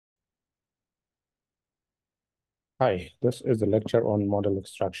Hi, this is a lecture on model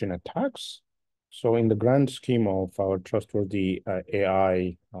extraction attacks. So in the grand scheme of our trustworthy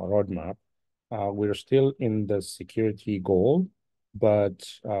AI roadmap, we're still in the security goal, but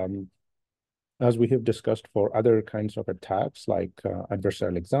as we have discussed for other kinds of attacks like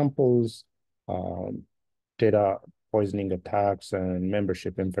adversarial examples, um, data poisoning attacks, and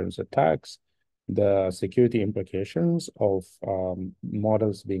membership inference attacks, the security implications of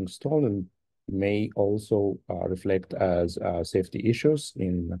models being stolen may also reflect as safety issues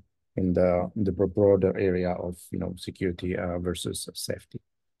in the broader area of security versus safety.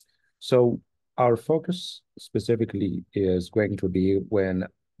 So our focus specifically is going to be when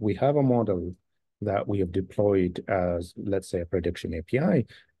we have a model that we have deployed as, let's say, a prediction API,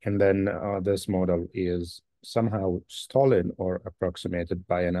 and then this model is somehow stolen or approximated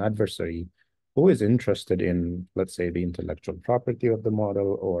by an adversary who is interested in, let's say, the intellectual property of the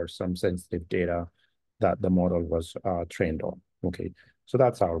model or some sensitive data that the model was trained on. Okay, so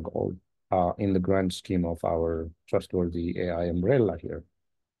that's our goal in the grand scheme of our trustworthy AI umbrella here.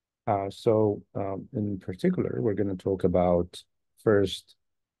 In particular, we're going to talk about first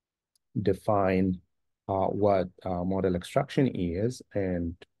define what model extraction is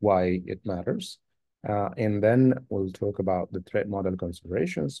and why it matters. And then we'll talk about the threat model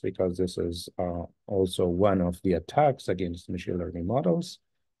considerations because this is also one of the attacks against machine learning models.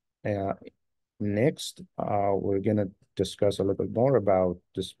 Next, we're going to discuss a little bit more about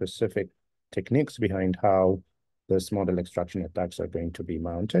the specific techniques behind how this model extraction attacks are going to be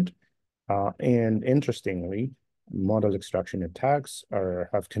mounted. And interestingly, model extraction attacks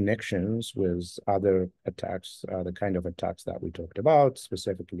have connections with other attacks, the kind of attacks that we talked about,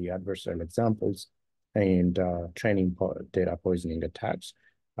 specifically adversarial examples and training data poisoning attacks,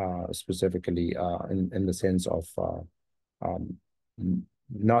 specifically in the sense of um,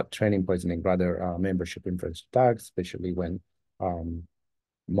 not training poisoning, rather membership inference attacks, especially when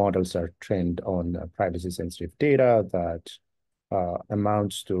models are trained on privacy-sensitive data that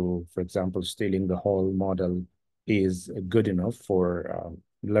amounts to, for example, stealing the whole model is good enough for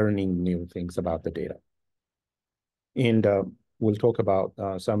learning new things about the data. And we'll talk about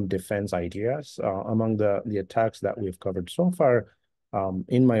some defense ideas. Among the attacks that we've covered so far,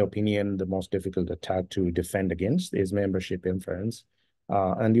 in my opinion, the most difficult attack to defend against is membership inference.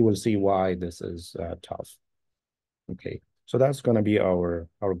 And you will see why this is tough. Okay, so that's going to be our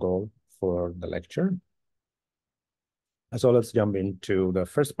goal for the lecture. So let's jump into the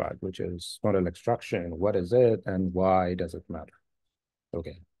first part, which is model extraction. What is it and why does it matter?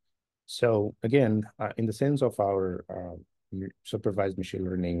 Okay, so again, in the sense of our supervised machine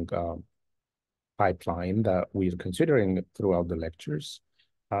learning pipeline that we're considering throughout the lectures.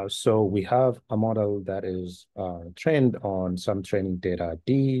 So we have a model that is trained on some training data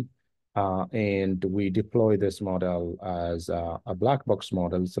D, and we deploy this model as a black box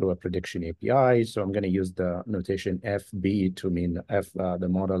model through a prediction API. So I'm going to use the notation FB to mean the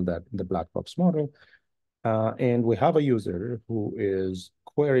model, that the black box model. And we have a user who is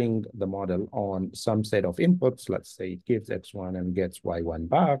querying the model on some set of inputs. Let's say it gives X1 and gets Y1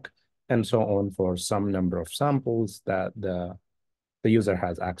 back, and so on for some number of samples that the user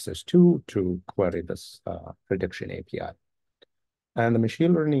has access to query this prediction API. And the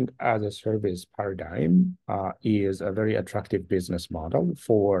machine learning as a service paradigm is a very attractive business model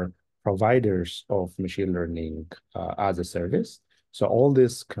for providers of machine learning as a service. So all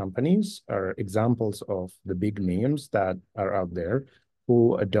these companies are examples of the big names that are out there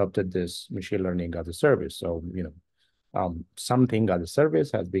who adopted this machine learning as a service. So, something as a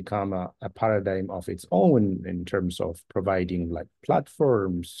service has become a paradigm of its own in terms of providing like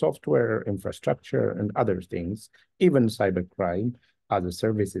platforms, software, infrastructure, and other things. Even cybercrime as a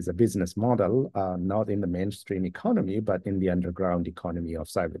service is a business model, not in the mainstream economy, but in the underground economy of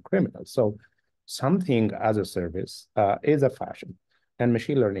cyber criminals. So something as a service is a fashion, and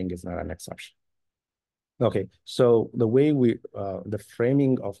machine learning is not an exception. Okay, so the way the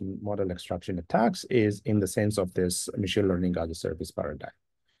framing of model extraction attacks is in the sense of this machine learning as a service paradigm.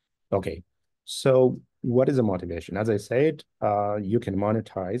 Okay, so what is the motivation? As I said, you can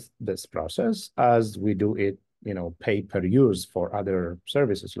monetize this process as we do it, pay per use for other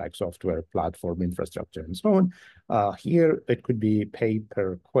services like software, platform, infrastructure, and so on. Here, it could be pay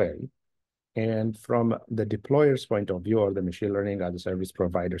per query. And from the deployer's point of view or the machine learning as a service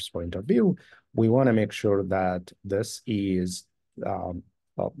provider's point of view, we want to make sure that this is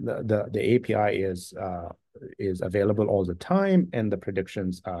the API is available all the time and the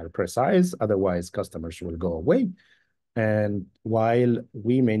predictions are precise. Otherwise, customers will go away. And while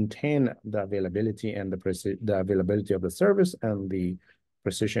we maintain the availability and the availability of the service and the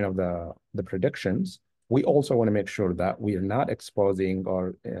precision of the predictions, we also want to make sure that we are not exposing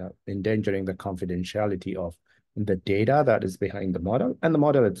or endangering the confidentiality of the data that is behind the model and the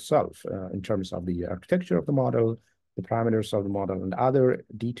model itself in terms of the architecture of the model, the parameters of the model, and other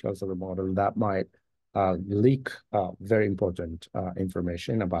details of the model that might leak very important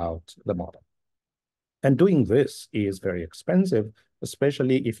information about the model. And doing this is very expensive,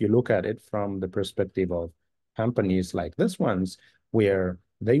 especially if you look at it from the perspective of companies like this one's, where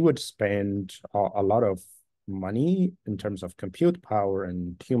they would spend a lot of money in terms of compute power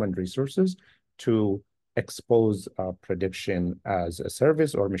and human resources to expose prediction as a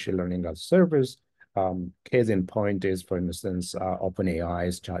service or machine learning as a service. Case in point is, for instance,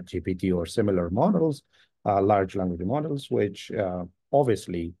 OpenAI's ChatGPT or similar models, large language models, which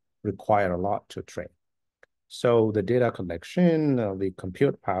obviously require a lot to train. So the data collection, the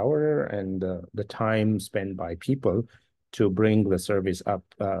compute power, and the time spent by people to bring the service up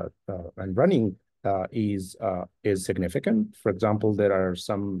and running is significant. For example, there are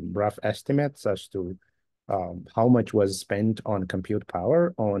some rough estimates as to how much was spent on compute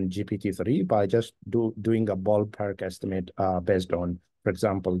power on GPT-3 by just doing a ballpark estimate based on, for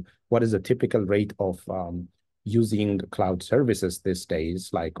example, what is the typical rate of using cloud services these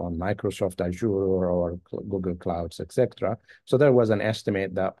days, like on Microsoft Azure or Google Clouds, etc. So there was an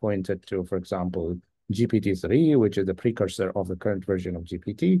estimate that pointed to, for example, GPT-3, which is the precursor of the current version of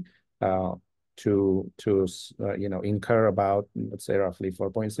GPT, to incur about, let's say, roughly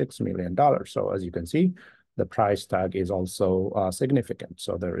 $4.6 million. So as you can see, the price tag is also significant.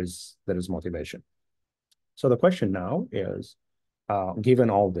 So there is motivation. So the question now is, given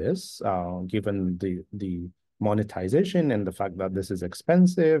all this, given the monetization and the fact that this is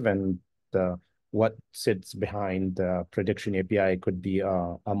expensive and what sits behind the prediction API could be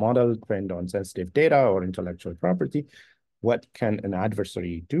a model trained on sensitive data or intellectual property, what can an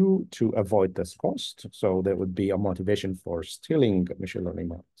adversary do to avoid this cost? So there would be a motivation for stealing machine learning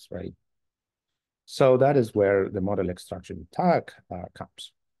models, right? So that is where the model extraction attack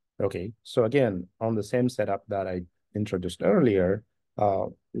comes. Okay, so again, on the same setup that I introduced earlier,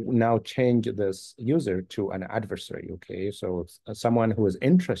 now change this user to an adversary, okay? So it's someone who is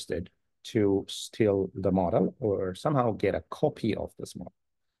interested to steal the model or somehow get a copy of this model.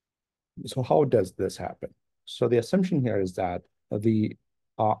 So how does this happen? So the assumption here is that the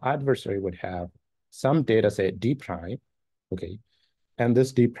adversary would have some data set D prime, okay? And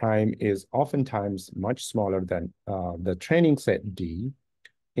this D prime is oftentimes much smaller than the training set D,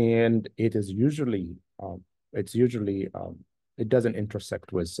 and it is usually, it doesn't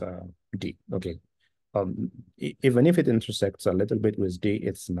intersect with D, okay? Even if it intersects a little bit with D,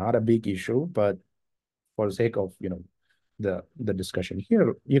 it's not a big issue, but for the sake of, the discussion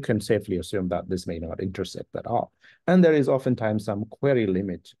here, you can safely assume that this may not intersect at all. And there is oftentimes some query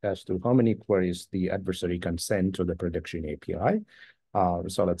limit as to how many queries the adversary can send to the prediction API.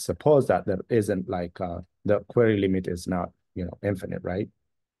 So let's suppose that there isn't like the query limit is not, infinite, right?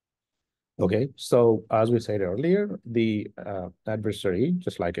 Okay, so as we said earlier, the adversary,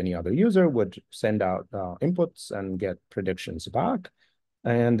 just like any other user, would send out inputs and get predictions back.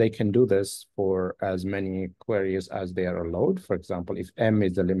 And they can do this for as many queries as they are allowed. For example, if M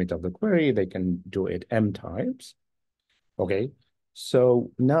is the limit of the query, they can do it M times. Okay, so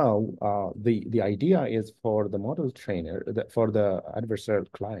now the idea is for the model trainer, for the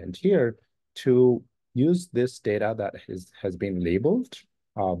adversarial client here, to use this data that has been labeled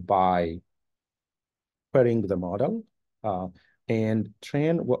by querying the model and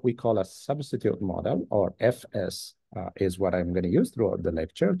train what we call a substitute model, or FS is what I'm going to use throughout the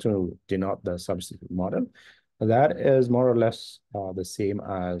lecture to denote the substitute model. That is more or less the same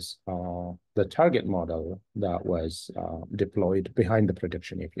as the target model that was deployed behind the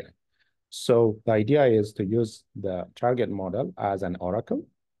prediction API. So the idea is to use the target model as an oracle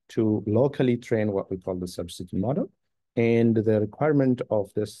to locally train what we call the substitute model. And the requirement of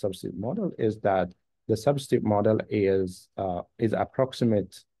this substitute model is that the substitute model is approximately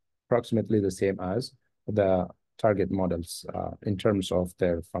the same as the target models in terms of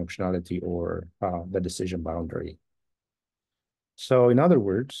their functionality or the decision boundary. So in other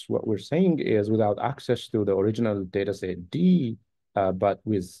words, what we're saying is without access to the original dataset D, but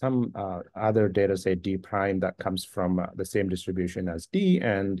with some other dataset D prime that comes from the same distribution as D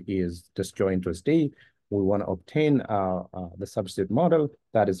and is disjoint with D, we want to obtain the substitute model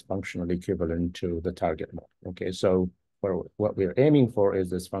that is functionally equivalent to the target model. Okay, so what we're aiming for is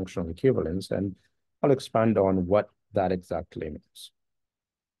this functional equivalence, and I'll expand on what that exactly means.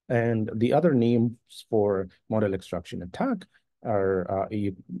 And the other names for model extraction attack are,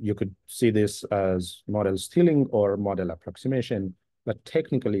 you could see this as model stealing or model approximation. But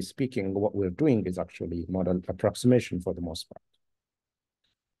technically speaking, what we're doing is actually model approximation for the most part.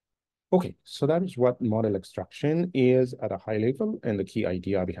 Okay, so that is what model extraction is at a high level and the key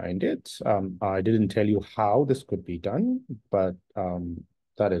idea behind it. I didn't tell you how this could be done, but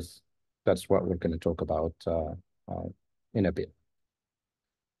that's what we're going to talk about in a bit.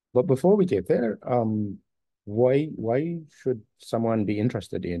 But before we get there, why should someone be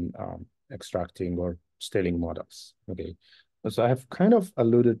interested in extracting or stealing models? Okay, so I have kind of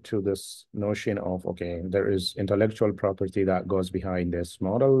alluded to this notion of, okay, there is intellectual property that goes behind these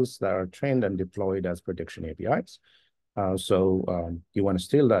models that are trained and deployed as prediction APIs. So you want to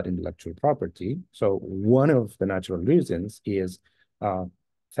steal that intellectual property. So one of the natural reasons is uh,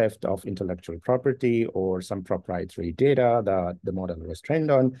 theft of intellectual property or some proprietary data that the model was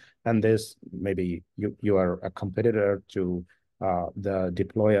trained on. And this, maybe you are a competitor to the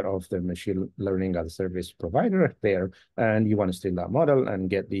deployer of the machine learning as a service provider there, and you want to steal that model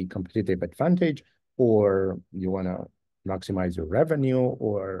and get the competitive advantage, or you want to maximize your revenue,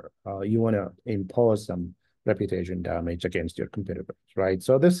 or you want to impose some reputation damage against your competitors, right?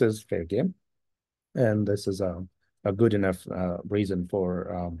 So this is fair game. And this is a good enough reason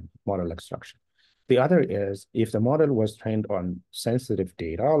for model extraction. The other is if the model was trained on sensitive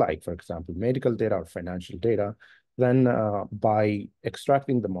data, like, for example, medical data or financial data, then by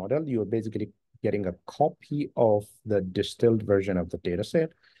extracting the model, you're basically getting a copy of the distilled version of the data set.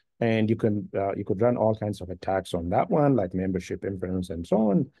 And you could run all kinds of attacks on that one, like membership inference and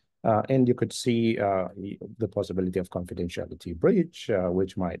so on. And you could see the possibility of confidentiality breach,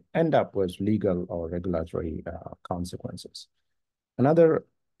 which might end up with legal or regulatory consequences. Another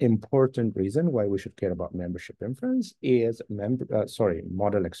important reason why we should care about membership inference is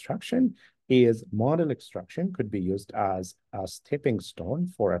model extraction. Model extraction could be used as a stepping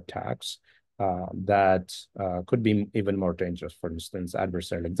stone for attacks that could be even more dangerous. For instance,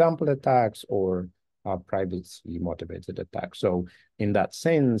 adversarial example attacks or privacy motivated attacks. So in that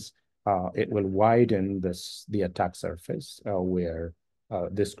sense, it will widen the attack surface where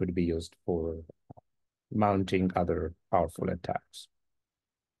this could be used for mounting other powerful attacks.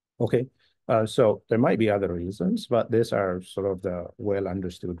 Okay, so there might be other reasons, but these are sort of the well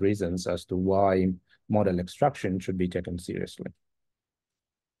understood reasons as to why model extraction should be taken seriously.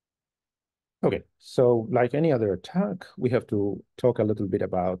 Okay, so like any other attack, we have to talk a little bit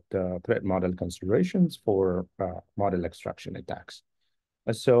about threat model considerations for model extraction attacks.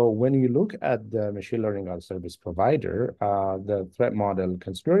 So when you look at the machine learning as a service provider, the threat model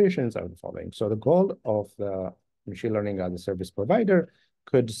considerations are the following. So the goal of the machine learning as a service provider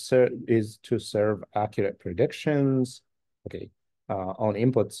is to serve accurate predictions, okay, on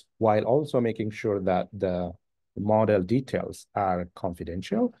inputs, while also making sure that the model details are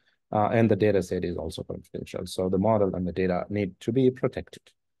confidential, and the data set is also confidential. So the model and the data need to be protected.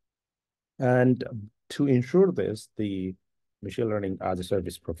 And to ensure this, the machine learning as a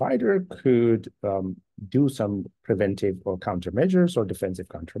service provider could do some preventive or countermeasures or defensive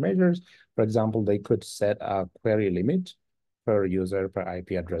countermeasures. For example, they could set a query limit per user, per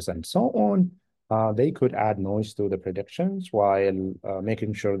IP address, and so on. They could add noise to the predictions while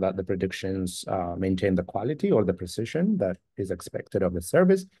making sure that the predictions maintain the quality or the precision that is expected of the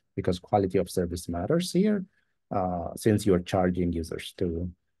service, because quality of service matters here, since you're charging users to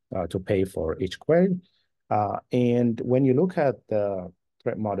pay for each query. And when you look at the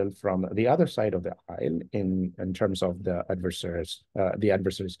threat model from the other side of the aisle in terms of the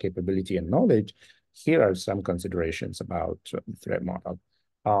adversary's capability and knowledge, here are some considerations about the threat model.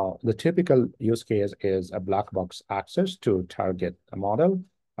 The typical use case is a black box access to target a model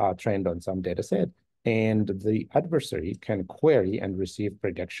trained on some data set. And the adversary can query and receive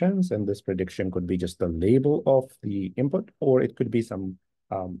predictions. And this prediction could be just the label of the input, or it could be some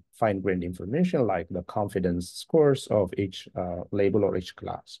fine-grained information like the confidence scores of each label or each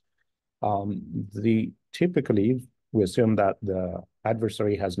class. Typically, we assume that the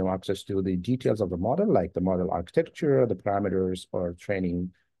adversary has no access to the details of the model, like the model architecture, the parameters, or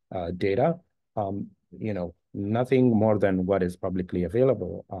training data. Nothing more than what is publicly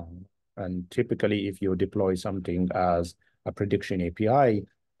available. And typically, if you deploy something as a prediction API,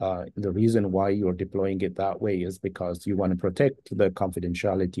 the reason why you're deploying it that way is because you want to protect the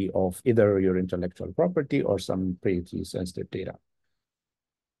confidentiality of either your intellectual property or some pretty sensitive data.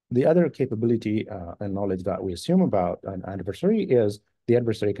 The other capability and knowledge that we assume about an adversary is the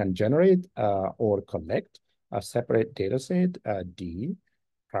adversary can generate or collect a separate data set, D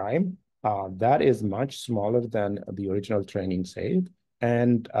prime, that is much smaller than the original training set.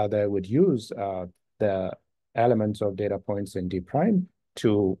 And they would use the elements of data points in D prime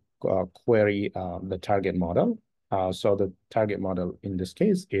to query the target model. So the target model in this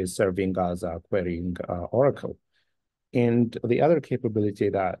case is serving as a querying oracle. And the other capability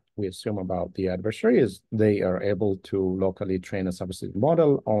that we assume about the adversary is they are able to locally train a substitute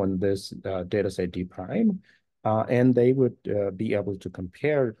model on this data set D prime, and they would be able to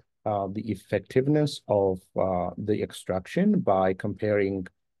compare the effectiveness of the extraction by comparing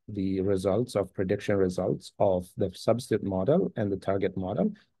the results of prediction results of the substitute model and the target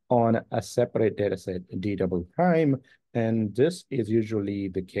model on a separate data set D double prime. And this is usually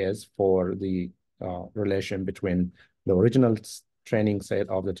the case for the relation between the original training set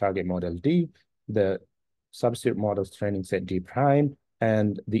of the target model D, the substitute model's training set D prime,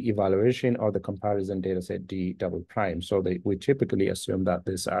 and the evaluation or the comparison data set D double prime. So we typically assume that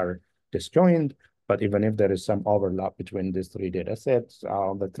these are disjoint, but even if there is some overlap between these three data sets,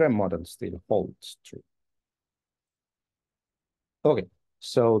 the threat model still holds true. Okay,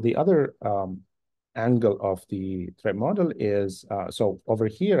 so the other angle of the threat model is, so over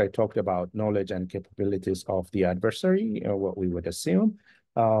here, I talked about knowledge and capabilities of the adversary, what we would assume,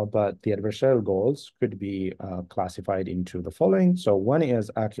 but the adversarial goals could be classified into the following. So one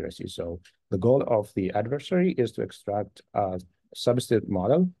is accuracy. So the goal of the adversary is to extract a substitute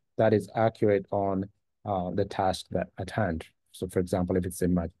model that is accurate on the task at hand. So for example, if it's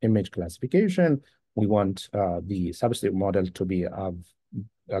image classification, we want the substitute model to be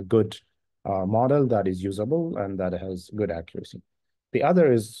a good model that is usable and that has good accuracy. The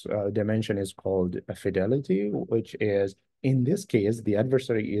other dimension is called fidelity, which is, in this case, the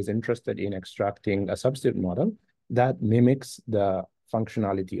adversary is interested in extracting a substitute model that mimics the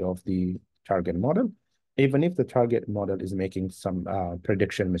functionality of the target model. Even if the target model is making some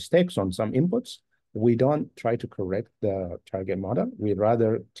prediction mistakes on some inputs, we don't try to correct the target model. We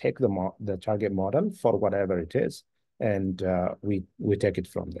rather take the target model for whatever it is, and we take it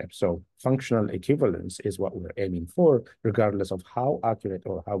from there. So functional equivalence is what we're aiming for, regardless of how accurate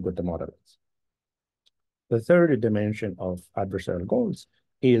or how good the model is. The third dimension of adversarial goals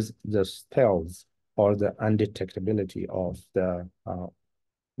is the stealth or the undetectability of the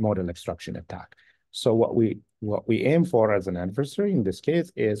model extraction attack. So what we aim for as an adversary in this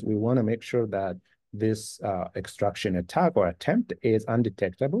case is we want to make sure that this extraction attack or attempt is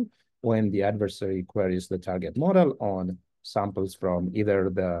undetectable when the adversary queries the target model on samples from either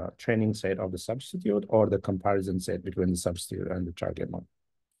the training set of the substitute or the comparison set between the substitute and the target model.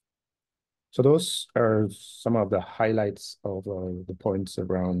 So those are some of the highlights of the points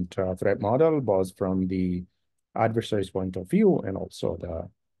around threat model, both from the adversary's point of view and also the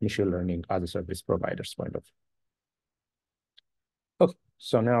machine learning as a service provider's point of view. Okay,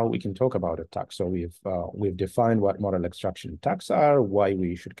 so now we can talk about attacks. So we've defined what model extraction attacks are, why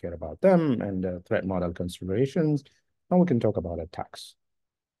we should care about them, and threat model considerations. Now we can talk about attacks.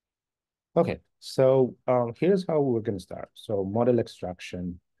 Okay, so here's how we're going to start. So model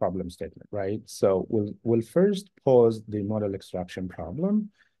extraction problem statement, right? So we'll first pose the model extraction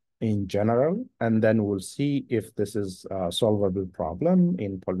problem in general, and then we'll see if this is a solvable problem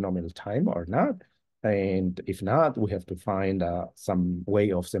in polynomial time or not. And if not, we have to find some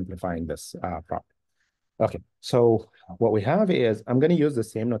way of simplifying this problem. Okay, so what we have is, I'm going to use the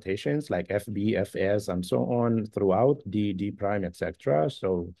same notations like FB, FS, and so on throughout D prime, etc.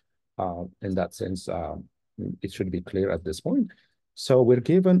 So in that sense, it should be clear at this point. So we're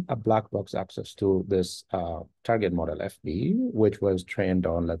given a black box access to this target model FB, which was trained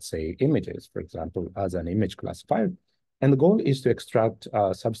on, let's say, images, for example, as an image classifier. And the goal is to extract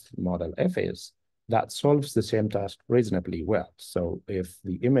a substitute model FS that solves the same task reasonably well. So if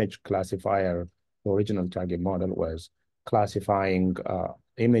the image classifier, the original target model, was classifying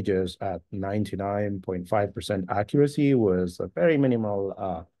images at 99.5% accuracy with a very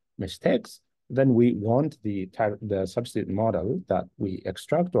minimal mistakes, then we want the substitute model that we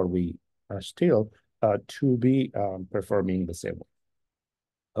extract or we steal to be performing the same way.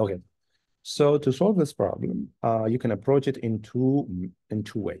 Okay, so to solve this problem, you can approach it in two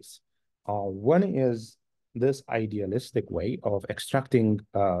ways. One is this idealistic way of extracting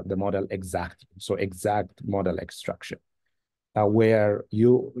the model exactly, so exact model extraction, where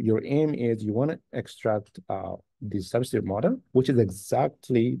your aim is you want to extract the substitute model, which is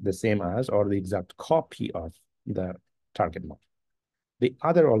exactly the same as or the exact copy of the target model. The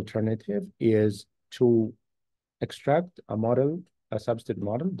other alternative is to extract a model, a substitute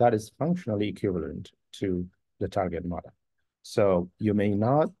model that is functionally equivalent to the target model. So you may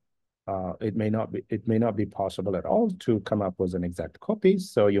not, it may not be possible at all to come up with an exact copy.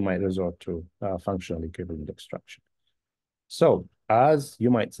 So you might resort to functional equivalent extraction. So as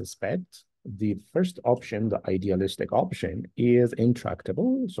you might suspect, the first option, the idealistic option, is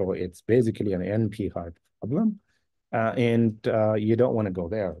intractable. So it's basically an NP-hard problem. And you don't want to go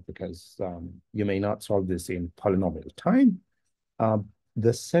there because you may not solve this in polynomial time. Uh,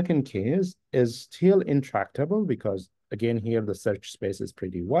 the second case is still intractable because, again, here the search space is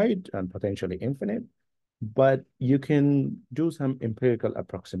pretty wide and potentially infinite, but you can do some empirical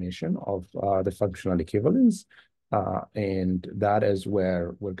approximation of the functional equivalence. And that is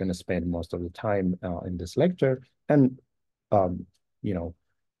where we're going to spend most of the time in this lecture. And, um, you know,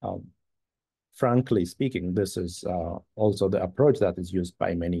 um, frankly speaking, this is also the approach that is used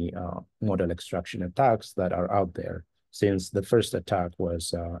by many model extraction attacks that are out there since the first attack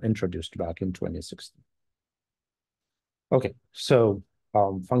was introduced back in 2016. Okay, so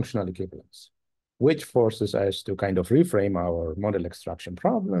functional equivalence, which forces us to kind of reframe our model extraction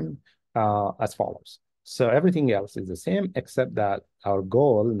problem as follows. So everything else is the same, except that our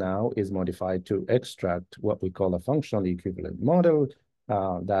goal now is modified to extract what we call a functionally equivalent model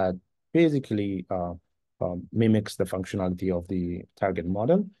that basically mimics the functionality of the target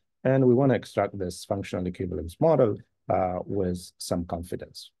model. And we want to extract this functional equivalence model with some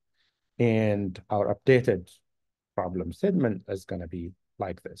confidence. And our updated problem statement is going to be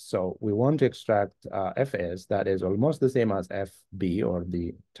like this. So we want to extract Fs that is almost the same as Fb or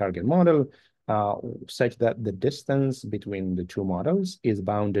the target model, such that the distance between the two models is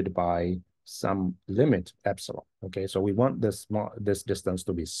bounded by some limit epsilon. Okay, so we want this distance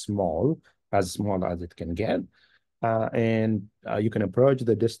to be small as it can get. And you can approach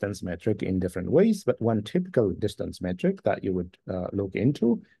the distance metric in different ways, but one typical distance metric that you would look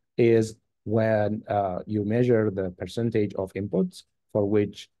into is when you measure the percentage of inputs for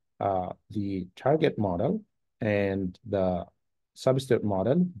which the target model and the substitute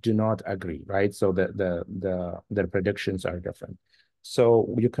model do not agree, right? So their predictions are different.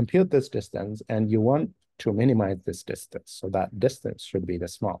 So you compute this distance and you want to minimize this distance. So that distance should be the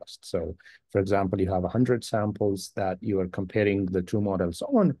smallest. So for example, you have 100 samples that you are comparing the two models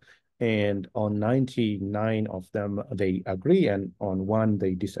on, and on 99 of them, they agree, and on one,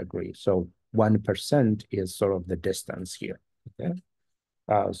 they disagree. So 1% is sort of the distance here, okay?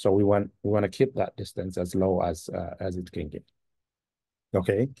 So we want to keep that distance as low as it can get.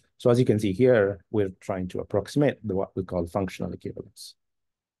 Okay, so as you can see here, we're trying to approximate what we call functional equivalence.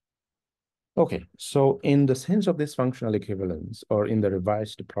 Okay, so in the sense of this functional equivalence, or in the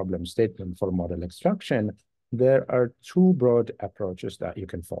revised problem statement for model extraction, there are two broad approaches that you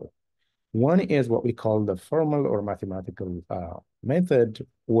can follow. One is what we call the formal or mathematical method,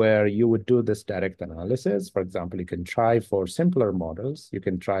 where you would do this direct analysis. For example, you can try for simpler models, you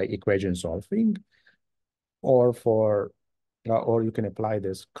can try equation solving, or you can apply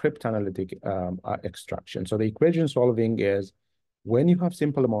this cryptanalytic extraction. So the equation solving is when you have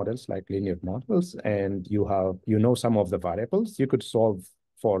simple models like linear models and you know some of the variables, you could solve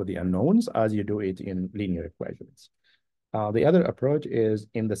for the unknowns as you do it in linear equations. The other approach is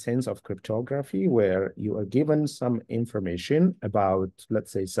in the sense of cryptography, where you are given some information about,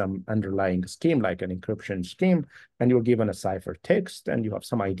 let's say, some underlying scheme, like an encryption scheme, and you're given a ciphertext, and you have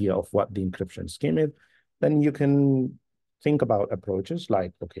some idea of what the encryption scheme is. Then you can think about approaches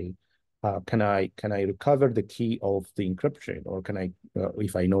like, okay, can I recover the key of the encryption, or can I,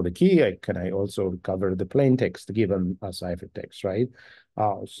 if I know the key, can I also recover the plain text given a ciphertext, right?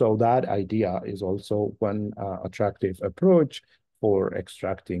 So that idea is also one attractive approach for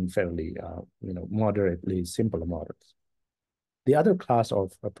extracting fairly, moderately simple models. The other class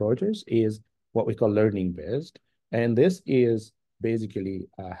of approaches is what we call learning-based, and this is basically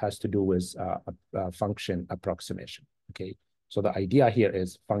has to do with a function approximation, okay? So the idea here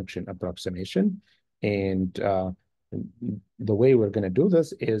is function approximation, and the way we're going to do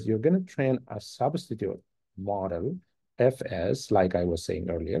this is you're going to train a substitute model, Fs, like I was saying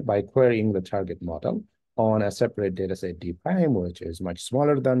earlier, by querying the target model on a separate dataset D prime, which is much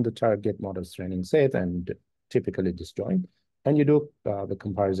smaller than the target model's training set and typically disjoint. And you do the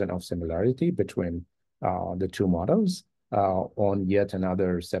comparison of similarity between the two models on yet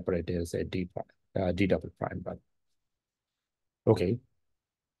another separate dataset D prime, D double prime. But okay,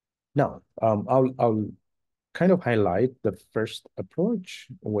 now I'll kind of highlight the first approach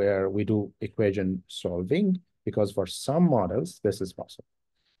where we do equation solving, because for some models this is possible,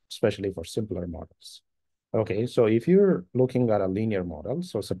 especially for simpler models. Okay, so if you're looking at a linear model,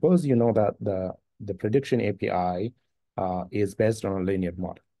 so suppose you know that the prediction API is based on a linear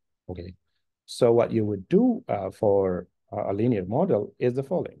model. Okay, so what you would do for a linear model is the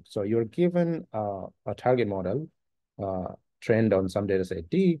following. So you're given a target model trained on some data set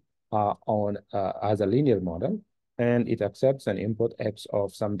D as a linear model, and it accepts an input X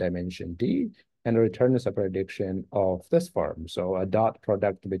of some dimension D and returns a prediction of this form. So a dot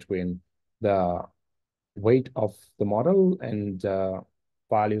product between the weight of the model and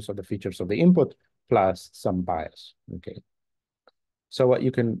values of the features of the input plus some bias. Okay. So what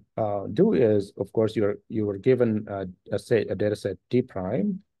you can do is, of course, you were given a data set D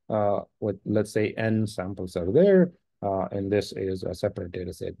prime with, let's say, n samples are there, and this is a separate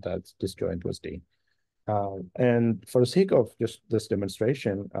data set that's disjoint with D. And for the sake of just this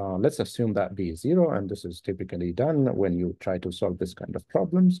demonstration, let's assume that B is 0, and this is typically done when you try to solve this kind of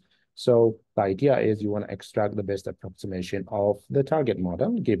problems. So the idea is you want to extract the best approximation of the target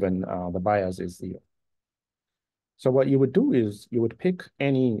model, given the bias is 0. So what you would do is you would pick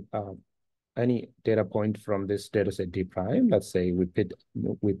any data point from this data set D prime. Let's say we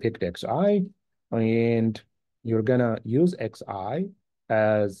picked Xi, and you're gonna use Xi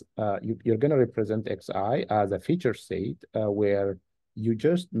as you're gonna represent Xi as a feature state where you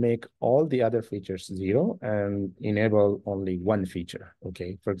just make all the other features 0 and enable only one feature.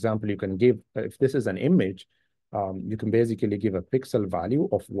 Okay. For example, you can give, if this is an image, you can basically give a pixel value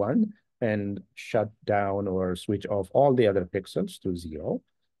of 1 and shut down or switch off all the other pixels to 0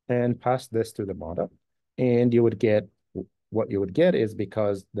 and pass this to the model. And you would get, what you would get is,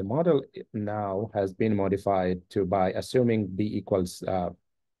 because the model now has been modified to by assuming B equals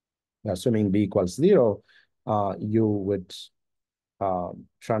 0, you would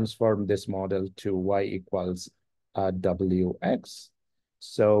transform this model to Y equals WX.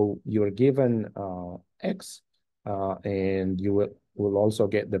 So you're given X, and you will also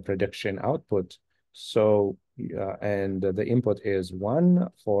get the prediction output. So and the input is 1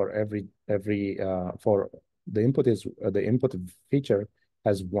 for every for the input is the input feature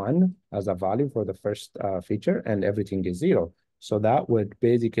has 1 as a value for the first feature, and everything is 0. So that would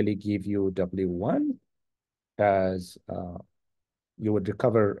basically give you W1 as you would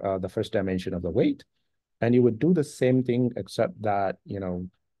recover the first dimension of the weight, and you would do the same thing, except that,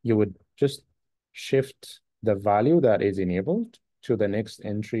 you would just shift the value that is enabled to the next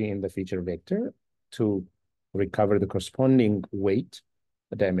entry in the feature vector to recover the corresponding weight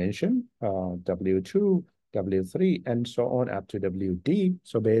dimension, W2, W3, and so on up to WD.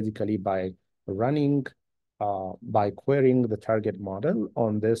 So basically by querying the target model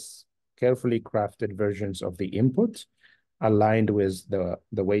on this carefully crafted versions of the input, aligned with the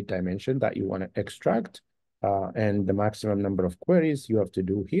weight dimension that you want to extract. And the maximum number of queries you have to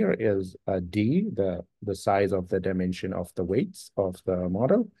do here is D, the size of the dimension of the weights of the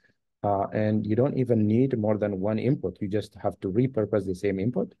model. And you don't even need more than one input. You just have to repurpose the same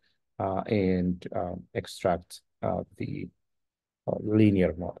input and extract the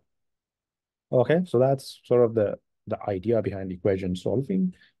linear model. Okay, so that's sort of the idea behind equation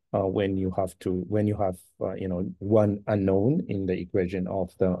solving. When you have one unknown in the equation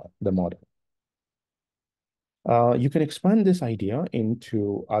of the model. You can expand this idea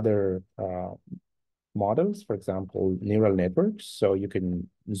into other models, for example, neural networks. So you can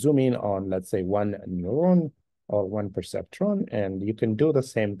zoom in on, let's say, one neuron or one perceptron, and you can do the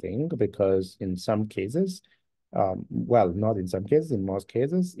same thing, because in some cases, well, not in some cases, in most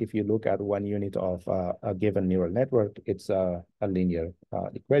cases, if you look at one unit of a given neural network, it's a linear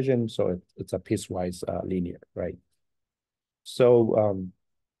equation. So it's a piecewise linear, right? So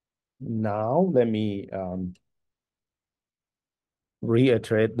now let me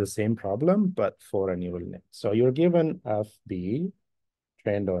reiterate the same problem, but for a neural net. So you're given FB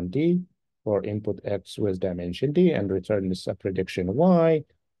trained on D for input X with dimension D, and return is a prediction Y,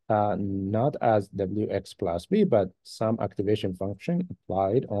 not as WX plus B, but some activation function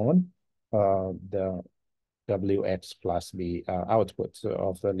applied on the WX plus B output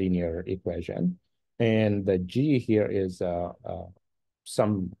of the linear equation. And the G here is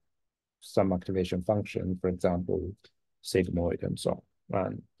some activation function, for example, sigmoid and so on.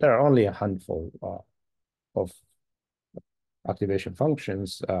 And there are only a handful of activation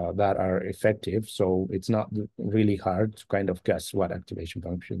functions that are effective. So it's not really hard to kind of guess what activation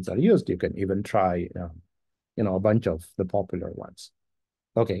functions are used. You can even try, a bunch of the popular ones.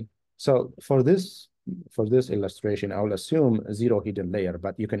 Okay, so for this illustration, I will assume 0 hidden layer,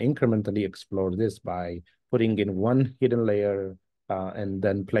 but you can incrementally explore this by putting in one hidden layer and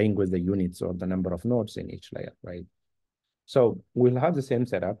then playing with the units or the number of nodes in each layer, right? So we'll have the same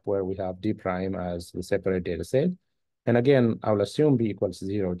setup where we have D prime as the separate data set. And again, I'll assume B equals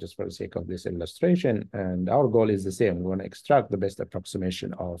 0 just for the sake of this illustration. And our goal is the same. We want to extract the best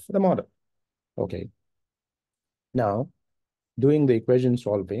approximation of the model. Okay. Now, doing the equation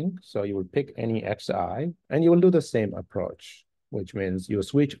solving, so you will pick any xi, and you will do the same approach, which means you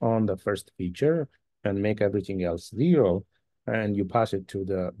switch on the first feature and make everything else 0, and you pass it to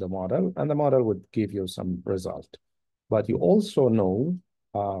the model, and the model would give you some result. But you also know,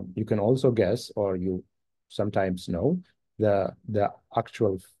 you can also guess, or you sometimes no. The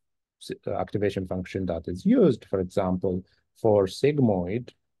actual activation function that is used, for example, for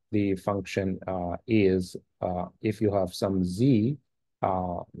sigmoid, the function is if you have some z,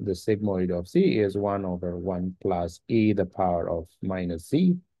 the sigmoid of z is 1 over 1 plus e the power of minus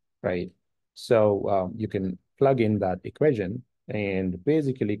z, right? So you can plug in that equation and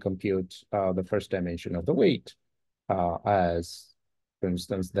basically compute the first dimension of the weight as, for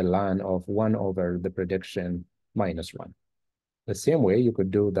instance, the ln of 1 over the prediction minus 1. The same way, you could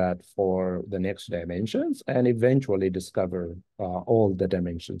do that for the next dimensions and eventually discover all the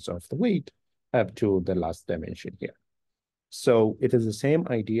dimensions of the weight up to the last dimension here. So it is the same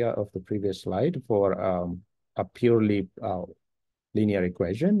idea of the previous slide for a purely linear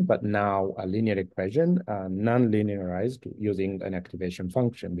equation, but now a linear equation non-linearized using an activation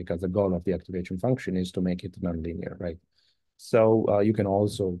function, because the goal of the activation function is to make it non-linear, right? So you can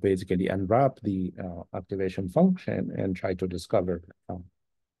also basically unwrap the activation function and try to discover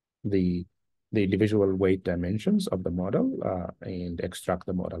the individual weight dimensions of the model and extract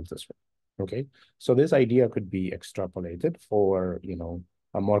the model this way. Okay, so this idea could be extrapolated for, you know,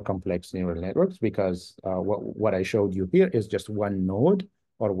 a more complex neural networks, because what I showed you here is just one node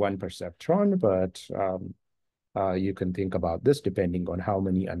or one perceptron, but you can think about this depending on how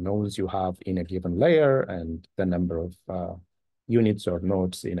many unknowns you have in a given layer and the number of units or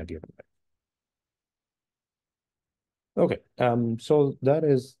nodes in a given layer. Okay, so that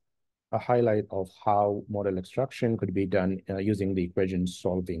is a highlight of how model extraction could be done using the equation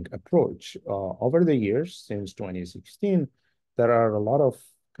solving approach. Over the years, since 2016, there are a lot of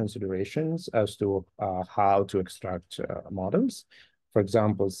considerations as to how to extract models. For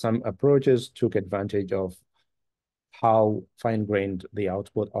example, some approaches took advantage of how fine-grained the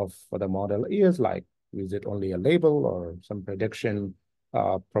output of the model is, like, is it only a label or some prediction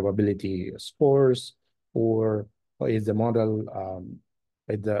probability scores, or is the model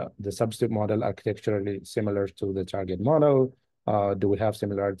the substitute model architecturally similar to the target model? Do we have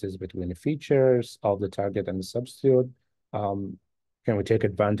similarities between the features of the target and the substitute? Can we take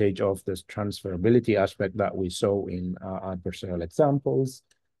advantage of this transferability aspect that we saw in adversarial examples?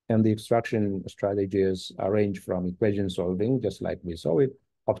 And the extraction strategies range from equation solving, just like we saw it,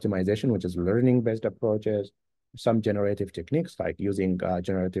 optimization, which is learning-based approaches, some generative techniques like using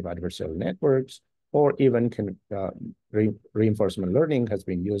generative adversarial networks, or even reinforcement learning has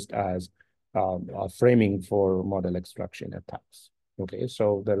been used as framing for model extraction attacks. Okay,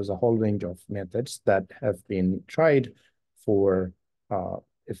 so there is a whole range of methods that have been tried for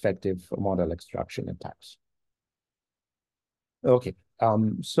effective model extraction attacks. Okay,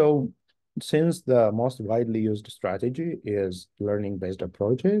 so since the most widely used strategy is learning-based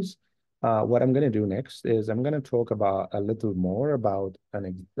approaches, what I'm going to do next is I'm going to talk about a little more about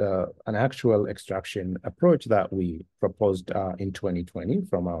an actual extraction approach that we proposed in 2020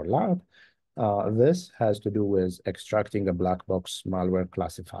 from our lab. This has to do with extracting a black box malware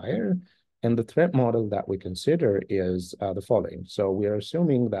classifier. And the threat model that we consider is the following. So we are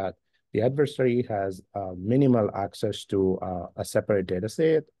assuming that the adversary has minimal access to a separate data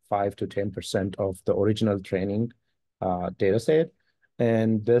set, 5 to 10% of the original training data set.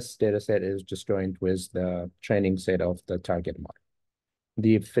 And this data set is disjoint with the training set of the target model.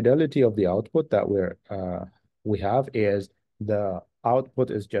 The fidelity of the output that we have is the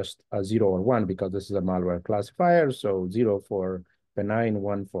output is just a 0 or 1, because this is a malware classifier. So 0 for benign,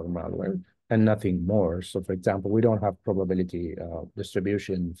 1 for malware, and nothing more. So for example, we don't have probability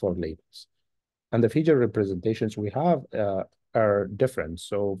distribution for labels. And the feature representations we have are different.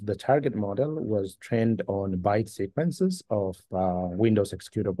 So the target model was trained on byte sequences of Windows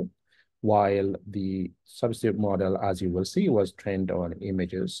executable, while the substitute model, as you will see, was trained on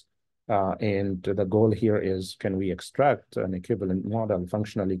images. And the goal here is, can we extract an equivalent model,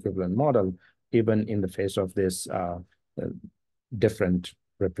 functional equivalent model, even in the face of this different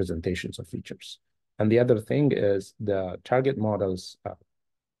representations of features? And the other thing is the target model's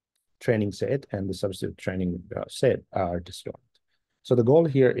training set and the substitute training set are disjoint. So the goal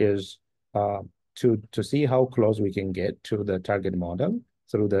here is to see how close we can get to the target model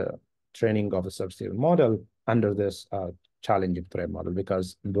through the training of a substitute model under this challenging threat model.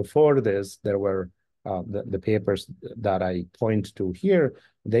 Because before this, there were the papers that I point to here,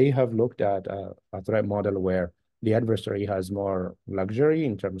 they have looked at a threat model where the adversary has more luxury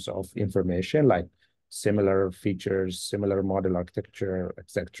in terms of information, like similar features, similar model architecture,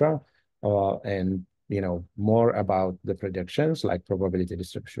 etc., and more about the predictions like probability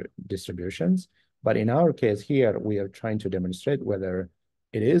distributions. But in our case here, we are trying to demonstrate whether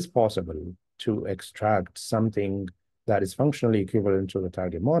it is possible to extract something that is functionally equivalent to the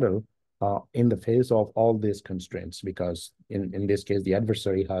target model in the face of all these constraints, because in this case, the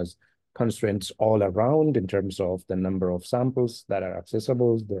adversary has constraints all around in terms of the number of samples that are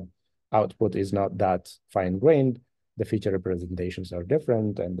accessible. The output is not that fine-grained. The feature representations are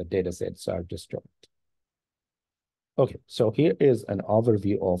different, and the data sets are disjoint. Okay, so here is an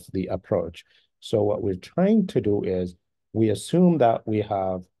overview of the approach. So what we're trying to do is we assume that we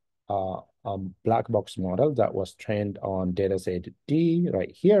have a black box model that was trained on dataset D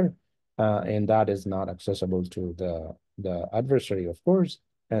right here, and that is not accessible to the adversary, of course,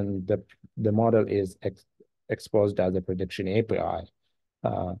 and the model is exposed as a prediction API.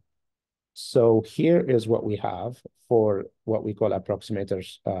 So here is what we have for what we call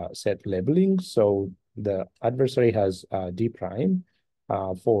approximators set labeling. So the adversary has D prime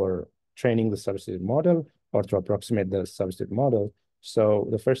for training the substitute model or to approximate the substitute model. So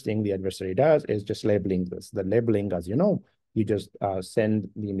the first thing the adversary does is just labeling this. The labeling, as you know, you just send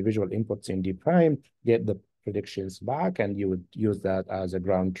the individual inputs in D prime, get the predictions back, and you would use that as a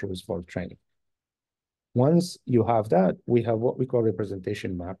ground truth for training. Once you have that, we have what we call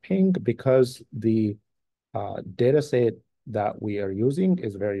representation mapping, because the data set that we are using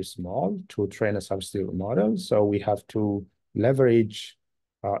is very small to train a substitute model. So we have to leverage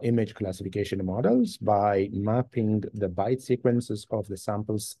image classification models by mapping the byte sequences of the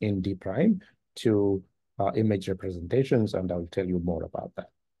samples in D prime to image representations, and I'll tell you more about that.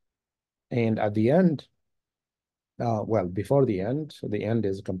 And at the end, well, before the end, so the end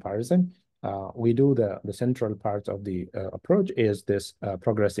is comparison. We do the central part of the approach is this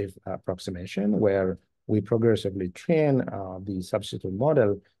progressive approximation, where we progressively train the substitute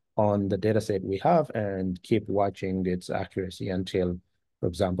model on the data set we have and keep watching its accuracy until, for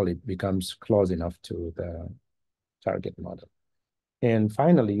example, it becomes close enough to the target model. And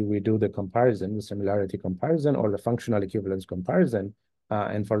finally, we do the comparison, the similarity comparison or the functional equivalence comparison.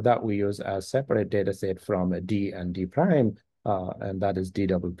 And for that, we use a separate data set from a D and D prime, and that is D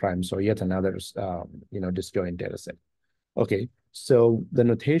double prime. So yet another, disjoint data set. Okay, so the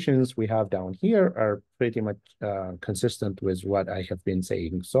notations we have down here are pretty much consistent with what I have been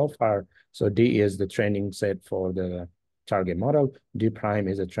saying so far. So D is the training set for the target model. D prime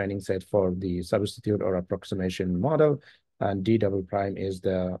is a training set for the substitute or approximation model. And D double prime is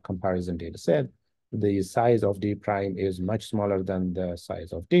the comparison data set. The size of D prime is much smaller than the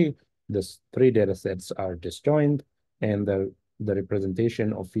size of D. The three data sets are disjoint, and the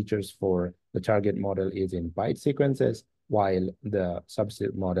representation of features for the target model is in byte sequences, while the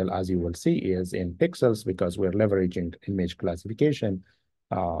substitute model, as you will see, is in pixels, because we're leveraging image classification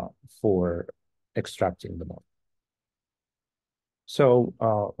for extracting the model. So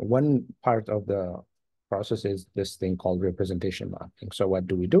one part of the process is this thing called representation mapping. So what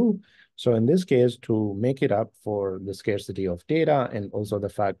do we do? So in this case, to make it up for the scarcity of data and also the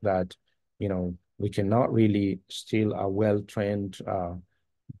fact that, we cannot really steal a well-trained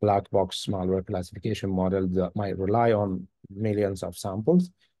black box malware classification model that might rely on millions of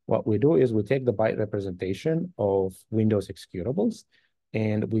samples, what we do is we take the byte representation of Windows executables,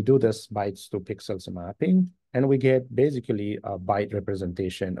 and we do this bytes to pixels mapping, and we get basically a byte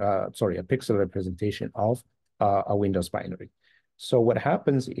representation, a pixel representation of a Windows binary. So what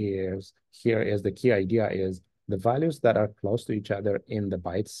happens is, here is the key idea is the values that are close to each other in the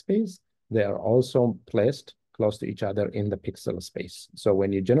byte space, they are also placed close to each other in the pixel space. So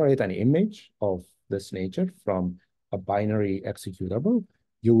when you generate an image of this nature from a binary executable,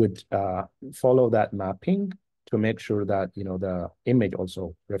 you would follow that mapping to make sure that the image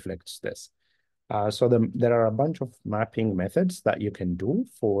also reflects this. So there are a bunch of mapping methods that you can do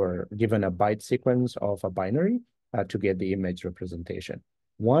for given a byte sequence of a binary to get the image representation.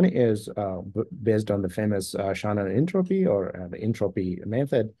 One is based on the famous Shannon entropy or the entropy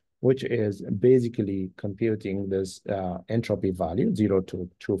method, which is basically computing this entropy value 0 to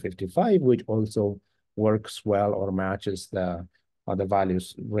 255, which also works well or matches the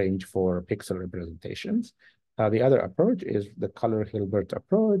values range for pixel representations. The other approach is the color-Hilbert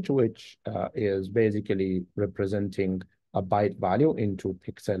approach, which is basically representing a byte value into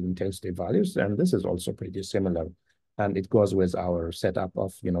pixel intensity values. And this is also pretty similar. And it goes with our setup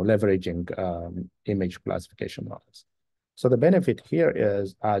of leveraging image classification models. So the benefit here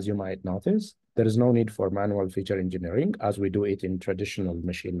is, as you might notice, there is no need for manual feature engineering as we do it in traditional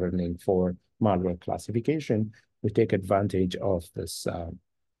machine learning for malware classification. We take advantage of this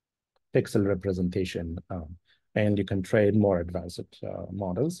pixel representation, and you can train more advanced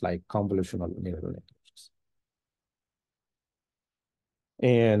models like convolutional neural networks.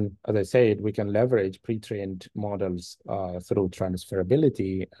 And as I said, we can leverage pre-trained models through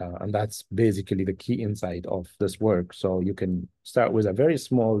transferability, and that's basically the key insight of this work. So you can start with a very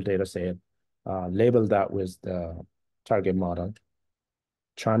small data set, label that with the target model,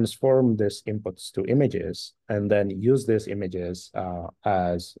 transform these inputs to images, and then use these images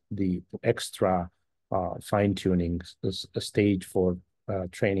as the extra fine-tuning stage for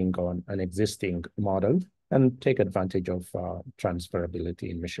training on an existing model and take advantage of transferability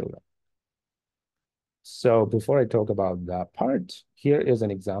in machine learning. So before I talk about that part, here is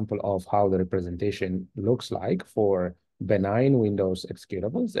an example of how the representation looks like for benign Windows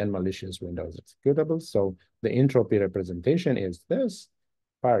executables and malicious Windows executables. So the entropy representation is this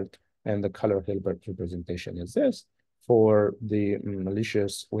part, and the color Hilbert representation is this. For the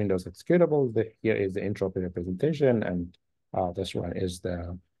malicious Windows executable, here is the entropy representation, and this one is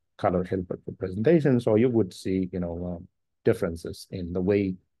the color Hilbert representation. So you would see, differences in the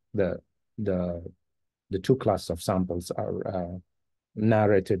way the two classes of samples are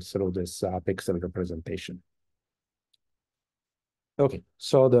narrated through this pixel representation. Okay,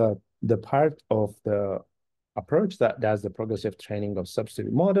 so the part of the approach that does the progressive training of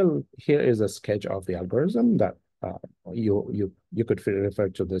substitute model, here is a sketch of the algorithm that you could refer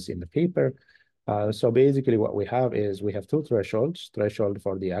to this in the paper. So basically what we have is we have two thresholds, threshold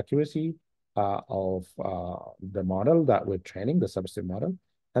for the accuracy of the model that we're training, the substitute model,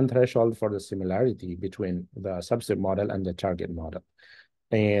 and threshold for the similarity between the substitute model and the target model.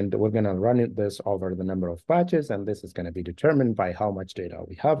 And we're going to run this over the number of batches, and this is going to be determined by how much data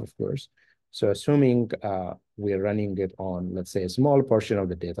we have, of course. So assuming we're running it on, let's say, a small portion of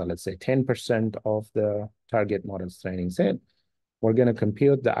the data, let's say 10% of the target model's training set, we're going to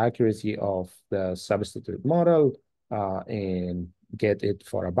compute the accuracy of the substitute model and get it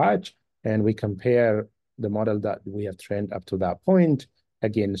for a batch. And we compare the model that we have trained up to that point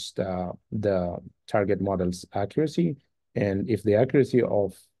against the target model's accuracy. And if the accuracy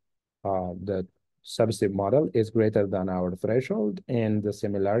of the substitute model is greater than our threshold, and the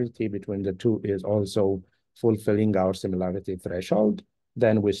similarity between the two is also fulfilling our similarity threshold,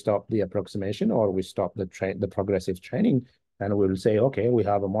 then we stop the approximation, or we stop the progressive training, and we'll say, okay, we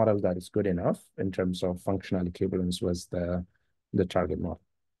have a model that is good enough in terms of functional equivalence with the target model.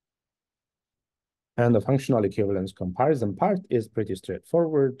 And the functional equivalence comparison part is pretty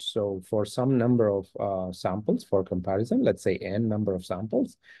straightforward. So for some number of samples for comparison, let's say n number of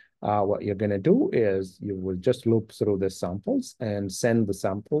samples, what you're going to do is you will just loop through the samples and send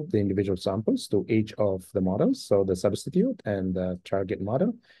the individual samples to each of the models, so the substitute and the target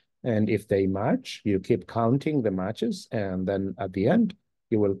model. And if they match, you keep counting the matches, and then at the end,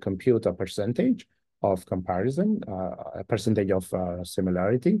 you will compute a percentage of comparison, a percentage of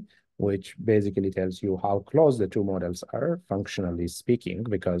similarity, which basically tells you how close the two models are, functionally speaking,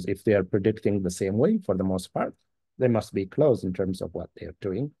 because if they are predicting the same way for the most part, they must be close in terms of what they're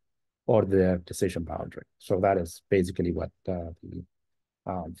doing or their decision boundary. So that is basically what the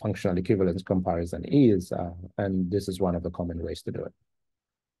functional equivalence comparison is, and this is one of the common ways to do it.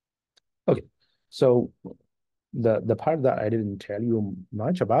 Okay, so the part that I didn't tell you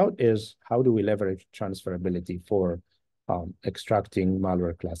much about is how do we leverage transferability for extracting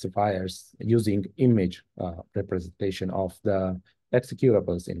malware classifiers using image representation of the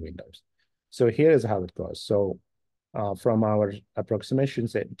executables in Windows. So here is how it goes. So from our approximation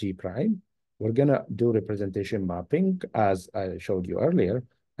set G prime, we're gonna do representation mapping as I showed you earlier,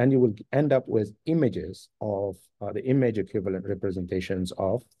 and you will end up with images of the image equivalent representations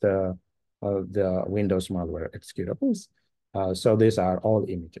of the Windows malware executables. So these are all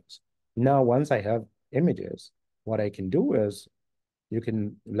images. Now, once I have images, what I can do is you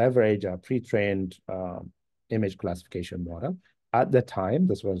can leverage a pre-trained image classification model. At the time,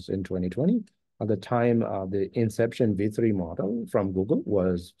 this was in 2020, at the time, the Inception V3 model from Google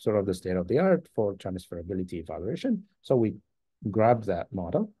was sort of the state of the art for transferability evaluation. So we grabbed that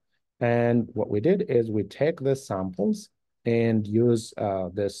model. And what we did is we take the samples and use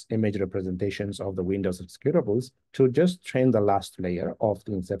this image representations of the Windows executables to just train the last layer of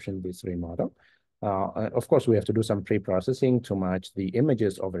the Inception V3 model. Of course, we have to do some pre-processing to match the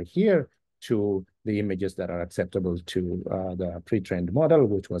images over here to the images that are acceptable to the pre-trained model,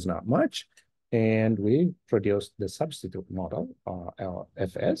 which was not much. And we produced the substitute model,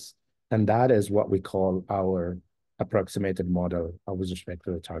 FS, and that is what we call our approximated model with respect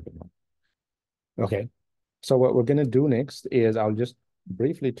to the target model. Okay, so what we're going to do next is I'll just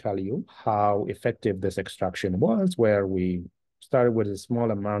briefly tell you how effective this extraction was, where we started with a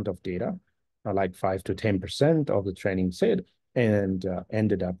small amount of data, like 5 to 10% of the training set, and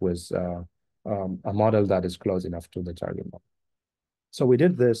ended up with a model that is close enough to the target model. So we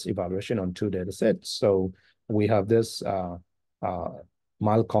did this evaluation on 2 datasets. So we have this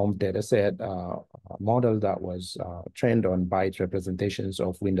Malcolm dataset model that was trained on byte representations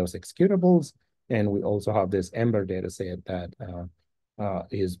of Windows executables. And we also have this Ember dataset that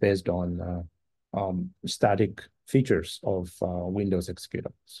is based on static features of Windows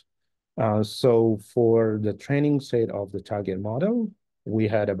executables. So for the training set of the target model, we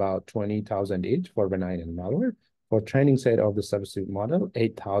had about 20,000 each for benign and malware. For training set of the substitute model,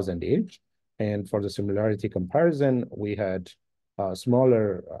 8,000 each. And for the similarity comparison, we had a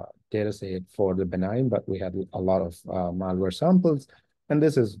smaller data set for the benign, but we had a lot of malware samples. And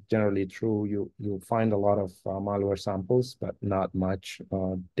this is generally true. You find a lot of malware samples, but not much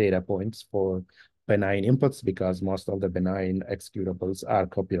data points for benign inputs because most of the benign executables are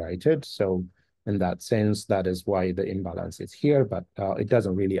copyrighted. So in that sense, that is why the imbalance is here, but it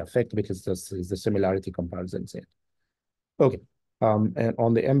doesn't really affect because this is the similarity comparison set. Okay. And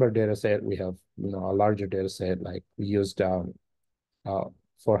on the Ember data set, we have a larger data set, like we used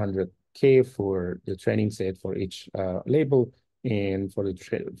 400K for the training set for each label, and for the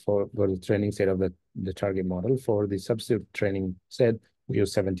training set of the target model. For the substitute training set, we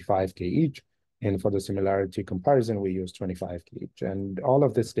use 75K each. And for the similarity comparison, we use 25K each. And all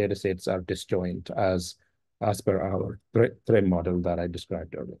of these data sets are disjoint as per our threat model that I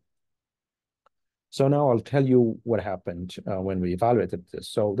described earlier. So now I'll tell you what happened when we evaluated this.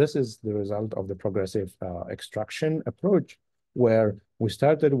 So this is the result of the progressive extraction approach, where we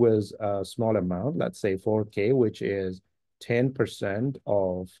started with a small amount, let's say 4K, which is 10%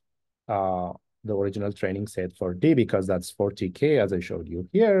 of the original training set for D, because that's 40K as I showed you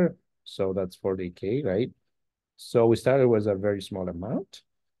here. So that's 40K, right? So we started with a very small amount.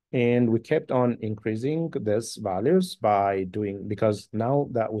 And we kept on increasing these values by because now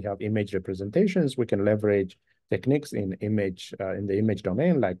that we have image representations, we can leverage techniques in the image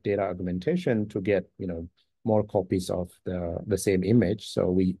domain, like data augmentation, to get more copies of the same image. So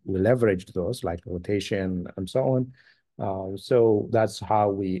we leveraged those, like rotation and so on. So that's how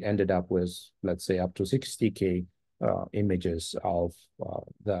we ended up with, let's say, up to 60K images of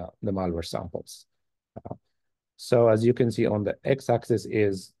the malware samples. So as you can see on the x-axis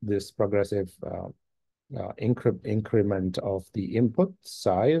is this progressive increment of the input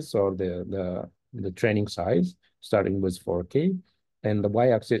size or the training size, starting with 4K. And the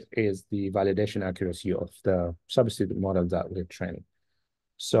y-axis is the validation accuracy of the substitute model that we're training.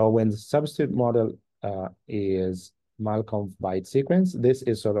 So when the substitute model is Malcolm byte sequence, this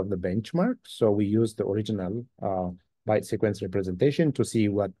is sort of the benchmark. So we use the original byte sequence representation to see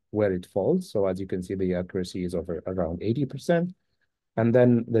where it falls. So as you can see, the accuracy is around 80%. And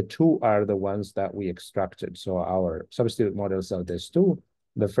then the two are the ones that we extracted. So our substitute models are these two.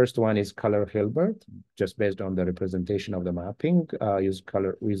 The first one is color Hilbert, just based on the representation of the mapping using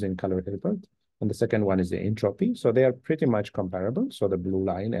color Hilbert. And the second one is the entropy. So they are pretty much comparable. So the blue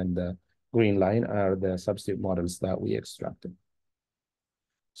line and the green line are the substitute models that we extracted.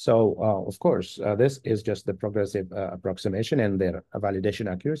 So, of course, this is just the progressive approximation and their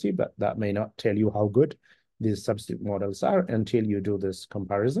validation accuracy, but that may not tell you how good these substitute models are until you do this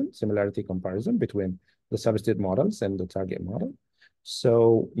similarity comparison between the substitute models and the target model.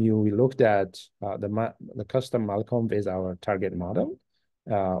 So we looked at the custom Malcolm is our target model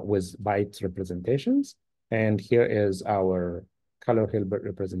with byte representations. And here is our color Hilbert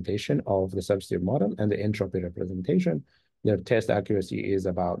representation of the substitute model and the entropy representation. Their test accuracy is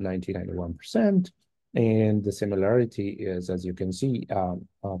about 91%. And the similarity is, as you can see,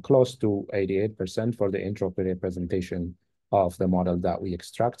 close to 88% for the entropy representation of the model that we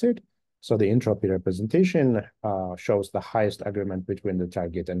extracted. So the entropy representation shows the highest agreement between the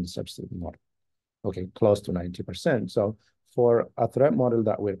target and the substitute model. Okay, close to 90%. So for a threat model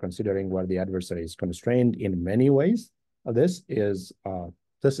that we're considering where the adversary is constrained in many ways, this is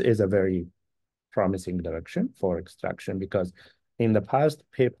a very promising direction for extraction, because in the past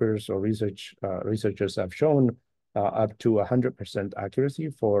papers or researchers have shown up to 100% accuracy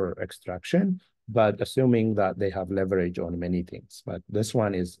for extraction, but assuming that they have leverage on many things. But this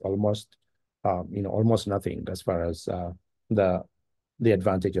one is almost nothing as far as the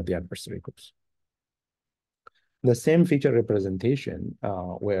advantage of the adversary groups. The same feature representation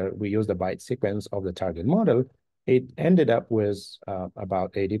where we use the byte sequence of the target model, it ended up with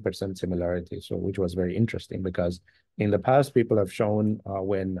about 80% similarity, so which was very interesting, because in the past, people have shown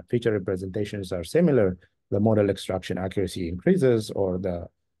when feature representations are similar, the model extraction accuracy increases, or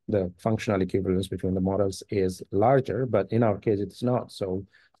the functional equivalence between the models is larger, but in our case, it's not. So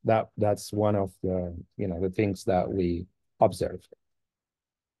that's one of the things that we observed.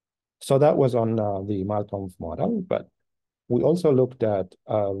 So that was on the Malcolm model, but We also looked at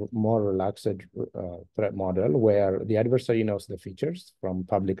a more relaxed threat model where the adversary knows the features from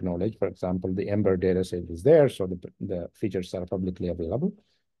public knowledge. For example, the Ember dataset is there, so the features are publicly available.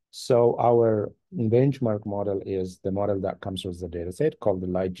 So our benchmark model is the model that comes with the dataset called the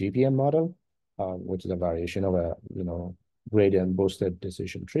light GPM model, which is a variation of a gradient boosted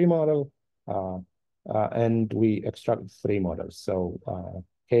decision tree model. And we extract three models. So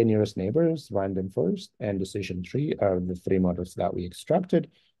K nearest neighbors, random forest, and decision tree are the three models that we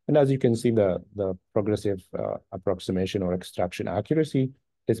extracted. And as you can see, the progressive approximation or extraction accuracy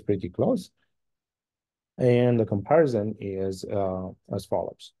is pretty close. And the comparison is as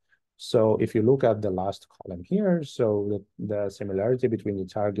follows. So if you look at the last column here, so the similarity between the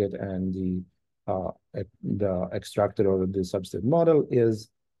target and the extracted or the substitute model is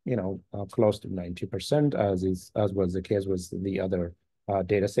close to 90%, as was the case with the other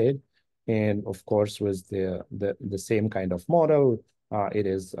data set. And of course, with the same kind of model, it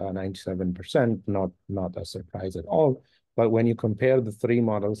is 97%, not a surprise at all. But when you compare the three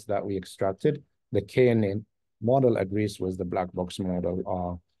models that we extracted, the KNN model agrees with the black box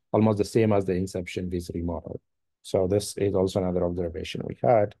model, almost the same as the Inception V3 model. So this is also another observation we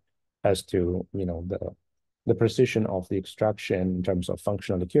had as to the precision of the extraction in terms of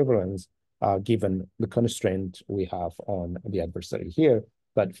functional equivalence, given the constraint we have on the adversary here.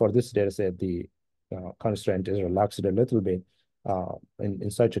 But for this data set, the constraint is relaxed a little bit in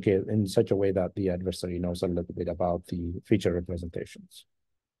such a way that the adversary knows a little bit about the feature representations.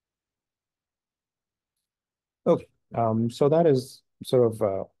 Okay, so that is sort of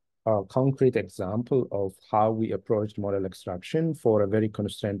a concrete example of how we approached model extraction for a very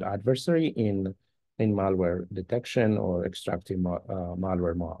constrained adversary in malware detection or extractive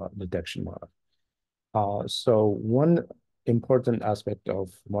malware detection model. So one important aspect of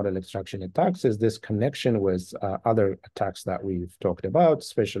model extraction attacks is this connection with other attacks that we've talked about,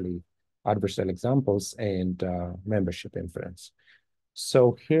 especially adversarial examples and membership inference.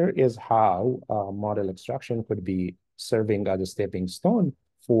 So here is how model extraction could be serving as a stepping stone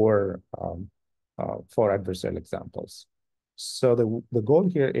for adversarial examples. So the goal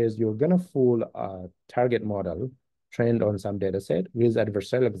here is you're going to fool a target model trained on some data set with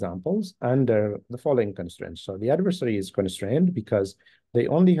adversarial examples under the following constraints. So the adversary is constrained because they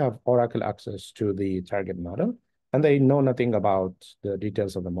only have Oracle access to the target model, and they know nothing about the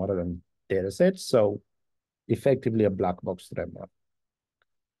details of the model and data sets. So effectively a black box threat model.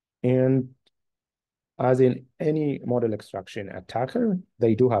 And as in any model extraction attacker,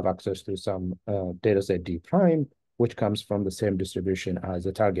 they do have access to some dataset D prime, which comes from the same distribution as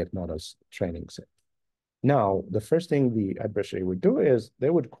the target model's training set. Now, the first thing the adversary would do is they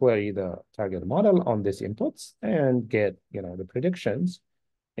would query the target model on these inputs and get the predictions,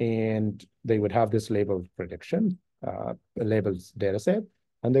 and they would have this labeled prediction, labeled dataset,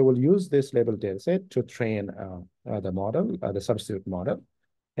 and they will use this labeled dataset to train the model, the substitute model.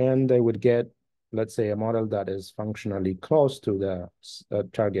 And they would get, let's say, a model that is functionally close to the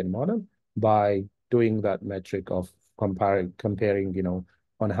target model by doing that metric of comparing,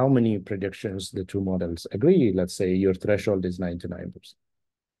 on how many predictions the two models agree. Let's say your threshold is 99%.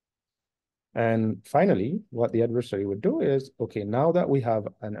 And finally, what the adversary would do is, okay, now that we have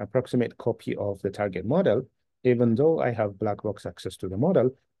an approximate copy of the target model, even though I have black box access to the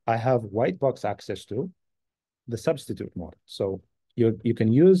model, I have white box access to the substitute model. So you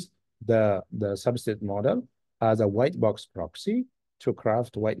can use the substitute model as a white box proxy to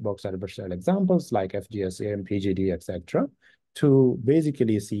craft white box adversarial examples like FGSM, PGD, etc., to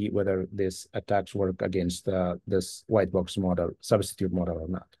basically see whether these attacks work against this white box model, substitute model or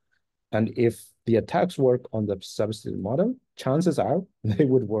not. And if the attacks work on the substitute model, chances are they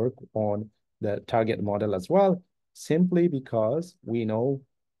would work on the target model as well, simply because we know,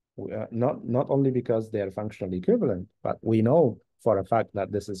 not only because they are functionally equivalent, but we know for a fact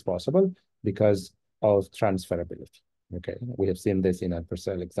that this is possible because of transferability. Okay, we have seen this in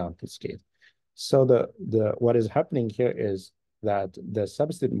adversarial examples case. So what is happening here is that the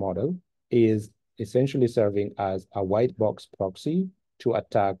substitute model is essentially serving as a white box proxy to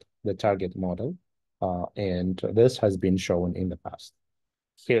attack the target model, and this has been shown in the past.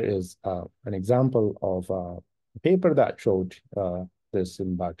 Here is an example of a paper that showed this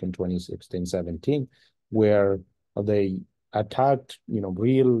back in 2016-17, where they attacked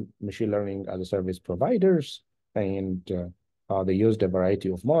real machine learning as a service providers, and they used a variety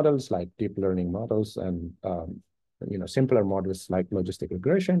of models like deep learning models and simpler models like logistic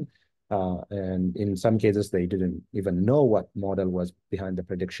regression. And in some cases, they didn't even know what model was behind the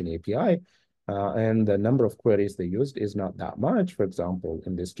prediction API. And the number of queries they used is not that much. For example,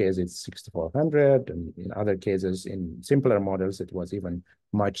 in this case, it's 6,400. And in other cases, in simpler models, it was even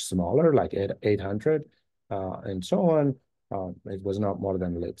much smaller, like 800, and so on. It was not more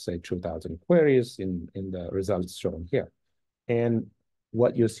than, let's say, 2,000 queries in the results shown here. And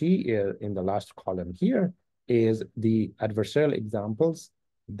what you see in the last column here is the adversarial examples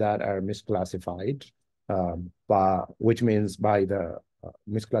that are misclassified, which means by the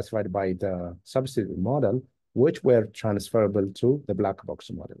misclassified by the substitute model, which were transferable to the black box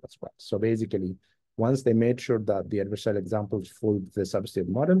model as well. So basically, once they made sure that the adversarial examples fooled the substitute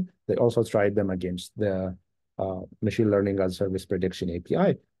model, they also tried them against the machine learning as service prediction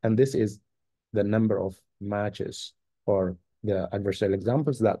API. And this is the number of matches or the adversarial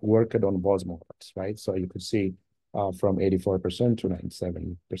examples that worked on both models, right? So you could see from 84% to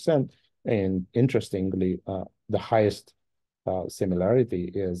 97%. And interestingly, the highest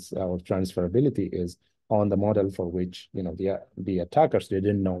similarity is, or transferability is on the model for which, the attackers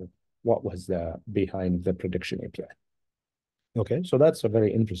didn't know what was behind the prediction API. Okay, so that's a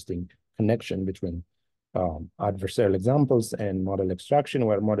very interesting connection between adversarial examples and model extraction,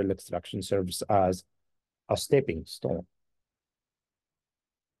 where model extraction serves as a stepping stone.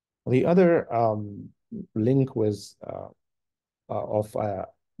 The other link with of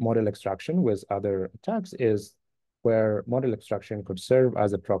model extraction with other attacks is where model extraction could serve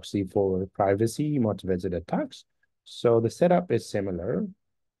as a proxy for privacy motivated attacks. So the setup is similar,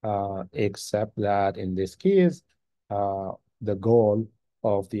 except that in this case, the goal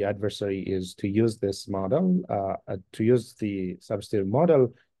of the adversary is to use this model, to use the substitute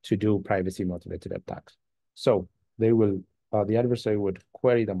model to do privacy motivated attacks. So they will, the adversary would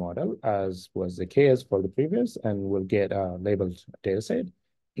query the model, as was the case for the previous, and will get a labeled dataset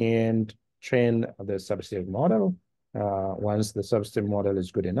and train the substitute model. Once the substitute model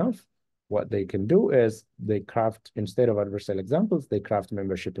is good enough, what they can do is they craft, instead of adversarial examples, they craft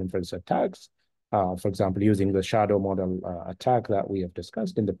membership inference attacks. For example, using the shadow model attack that we have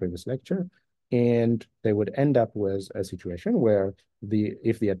discussed in the previous lecture. And they would end up with a situation where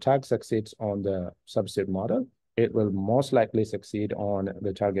if the attack succeeds on the substitute model, it will most likely succeed on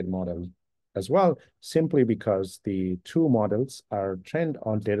the target model as well, simply because the two models are trained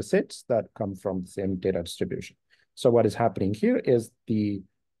on data sets that come from the same data distribution. So what is happening here is the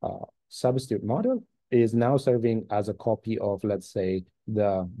substitute model is now serving as a copy of, let's say,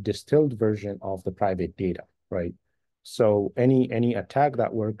 the distilled version of the private data, right? So any attack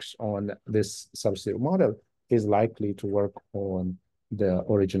that works on this substitute model is likely to work on the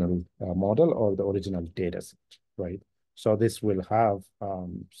original model or the original data set, right? So this will have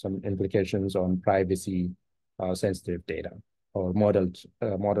some implications on privacy sensitive data, or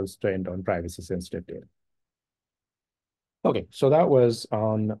models trained on privacy sensitive data. Okay, so that was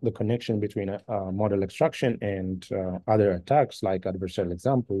on the connection between model extraction and other attacks like adversarial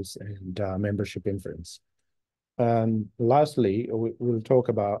examples and membership inference. And lastly, we'll talk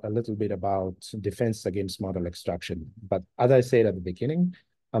a little bit about defense against model extraction. But as I said at the beginning,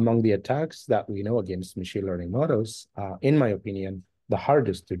 among the attacks that we know against machine learning models, in my opinion, the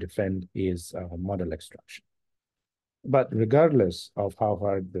hardest to defend is model extraction. But regardless of how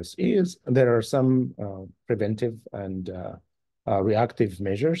hard this is, there are some preventive and reactive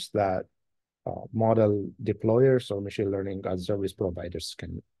measures that model deployers or machine learning as service providers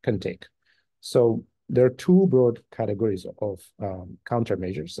can take. So there are two broad categories of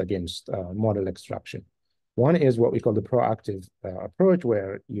countermeasures against model extraction. One is what we call the proactive approach,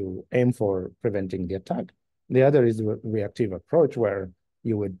 where you aim for preventing the attack. The other is the reactive approach, where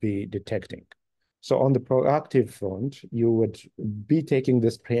you would be detecting. So on the proactive front, you would be taking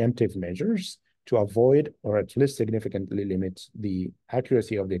these preemptive measures to avoid or at least significantly limit the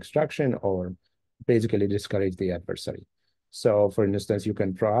accuracy of the extraction, or basically discourage the adversary. So for instance, you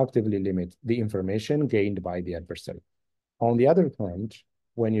can proactively limit the information gained by the adversary. On the other hand,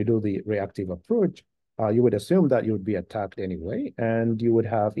 when you do the reactive approach, you would assume that you would be attacked anyway, and you would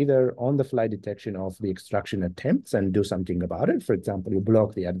have either on-the-fly detection of the extraction attempts and do something about it. For example, you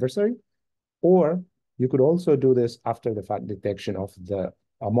block the adversary, or you could also do this after the fact detection of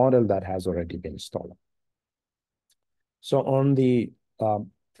a model that has already been stolen. So on the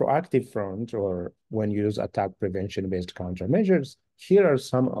proactive front, or when you use attack prevention-based countermeasures, here are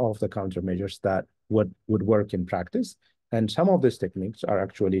some of the countermeasures that would work in practice. And some of these techniques are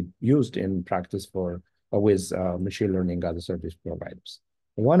actually used in practice with machine learning as a service providers.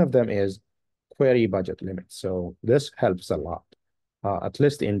 One of them is query budget limits. So this helps a lot, at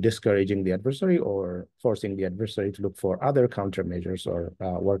least in discouraging the adversary or forcing the adversary to look for other countermeasures or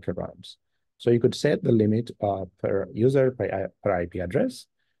workarounds. So you could set the limit per user per IP address.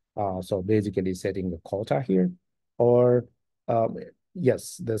 So basically setting a quota here, or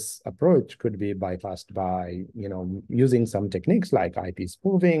yes, this approach could be bypassed by, using some techniques like IP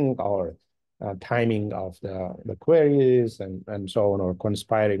spoofing or timing of the queries and so on, or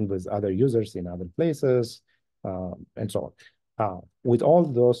conspiring with other users in other places, and so on. With all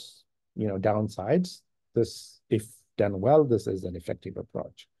those, downsides, this, if done well, this is an effective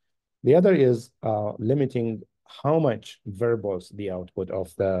approach. The other is limiting how much verbose the output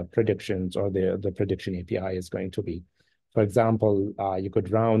of the predictions or the prediction API is going to be. For example, you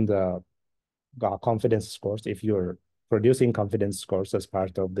could round the confidence scores. If you're producing confidence scores as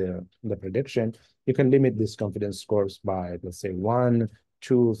part of the prediction, you can limit these confidence scores by, let's say, 1,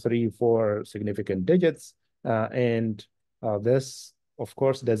 2, 3, 4 significant digits. And this, of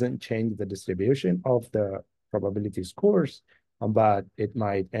course, doesn't change the distribution of the probability scores, but it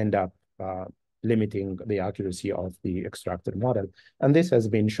might end up limiting the accuracy of the extracted model. And this has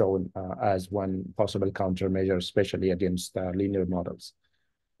been shown as one possible countermeasure, especially against linear models.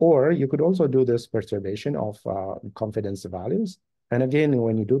 Or you could also do this perturbation of confidence values. And again,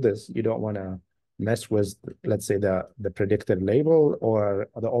 when you do this, you don't want to mess with, let's say, the predicted label or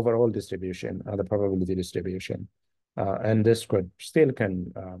the overall distribution, the probability distribution. And this could still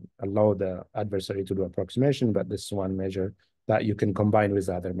can allow the adversary to do approximation, but this is one measure that you can combine with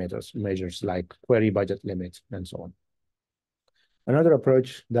other measures like query budget limits and so on. Another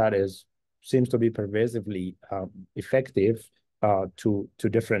approach that seems to be pervasively effective to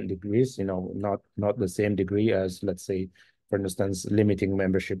different degrees, not the same degree as, let's say, for instance, limiting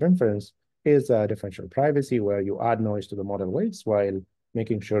membership inference, is differential privacy, where you add noise to the model weights while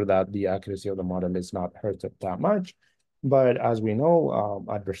making sure that the accuracy of the model is not hurt that much. But as we know,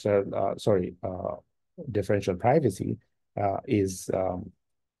 differential privacy has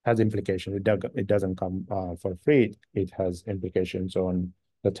implications. It doesn't come for free. It has implications on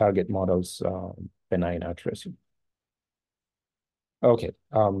the target model's benign accuracy. Okay.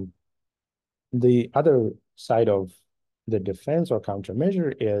 The other side of the defense or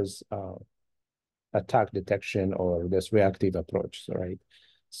countermeasure is attack detection, or this reactive approach, right?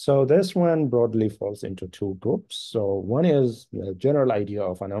 So this one broadly falls into two groups. So one is the general idea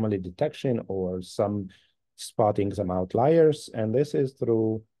of anomaly detection or some spotting some outliers, and this is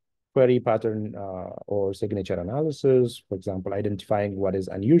through query pattern or signature analysis, for example, identifying what is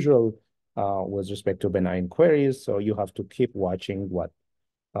unusual with respect to benign queries. So you have to keep watching what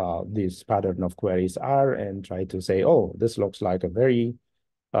these pattern of queries are and try to say, oh, this looks like a very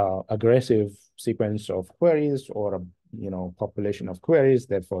aggressive sequence of queries or a population of queries.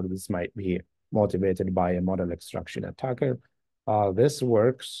 Therefore, this might be motivated by a model extraction attacker. This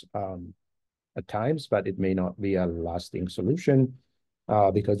works at times, but it may not be a lasting solution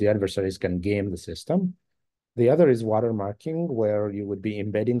because the adversaries can game the system. The other is watermarking, where you would be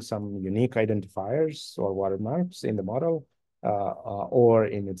embedding some unique identifiers or watermarks in the model or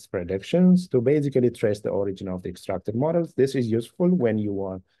in its predictions to basically trace the origin of the extracted models. This is useful when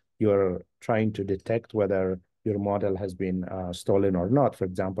you're trying to detect whether your model has been stolen or not. For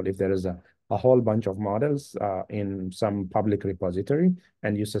example, if there is a whole bunch of models in some public repository,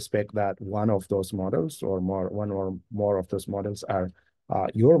 and you suspect that one of those models or one or more of those models are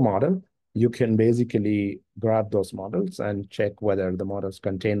your model, you can basically grab those models and check whether the models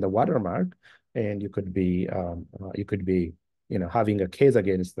contain the watermark, and you could be having a case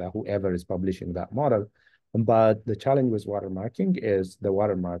against whoever is publishing that model. But the challenge with watermarking is the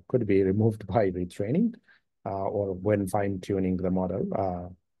watermark could be removed by retraining or when fine-tuning the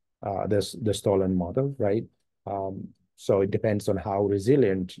model, the stolen model, right? So it depends on how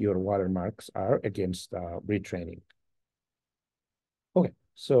resilient your watermarks are against retraining. Okay,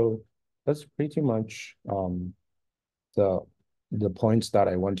 so that's pretty much the points that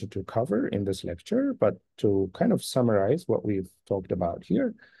I wanted to cover in this lecture. But to kind of summarize what we've talked about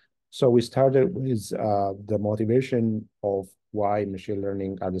here, so we started with the motivation of why machine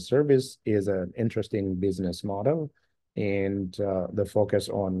learning as a service is an interesting business model, and the focus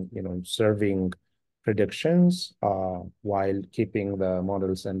on serving predictions while keeping the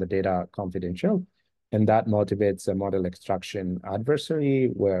models and the data confidential. And that motivates a model extraction adversary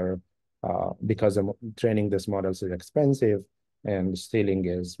where because training these models is expensive and stealing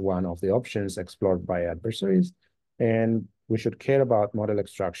is one of the options explored by adversaries. And we should care about model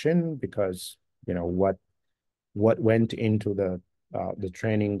extraction because what went into the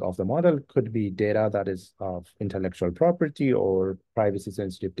training of the model could be data that is of intellectual property or privacy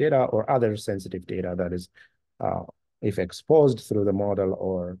sensitive data or other sensitive data that is, if exposed through the model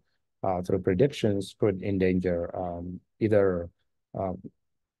or through predictions, could endanger either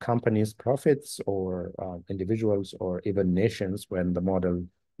companies' profits or individuals or even nations when the model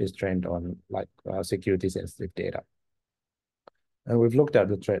is trained on like security sensitive data. And we've looked at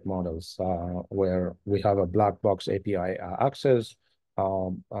the threat models where we have a black box API access.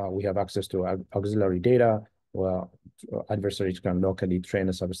 We have access to auxiliary data where adversaries can locally train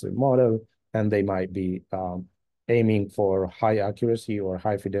a substantive model, and they might be aiming for high accuracy or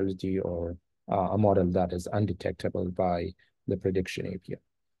high fidelity or a model that is undetectable by the prediction API.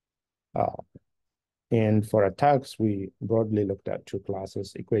 And for attacks, we broadly looked at two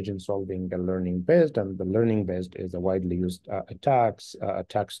classes, equation solving and learning based. And the learning based is a widely used attack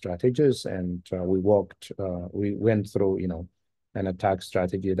strategies. And we went through, an attack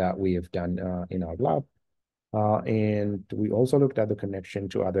strategy that we have done in our lab. And we also looked at the connection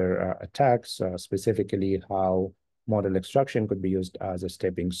to other attacks, specifically how model extraction could be used as a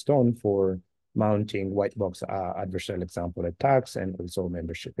stepping stone for mounting white box adversarial example attacks and also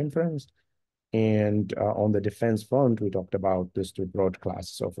membership inference. And on the defense front, we talked about these two broad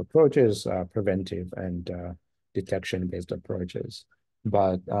classes of approaches, preventive and detection-based approaches.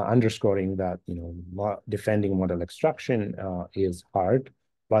 But underscoring that, defending model extraction is hard,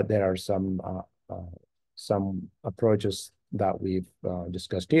 but there are some approaches that we've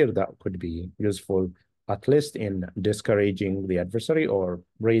discussed here that could be useful, at least in discouraging the adversary or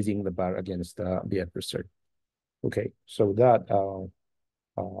raising the bar against the adversary. Okay, so that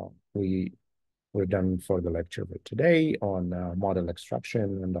we're done for the lecture for today on model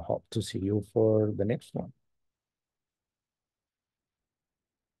extraction, and I hope to see you for the next one.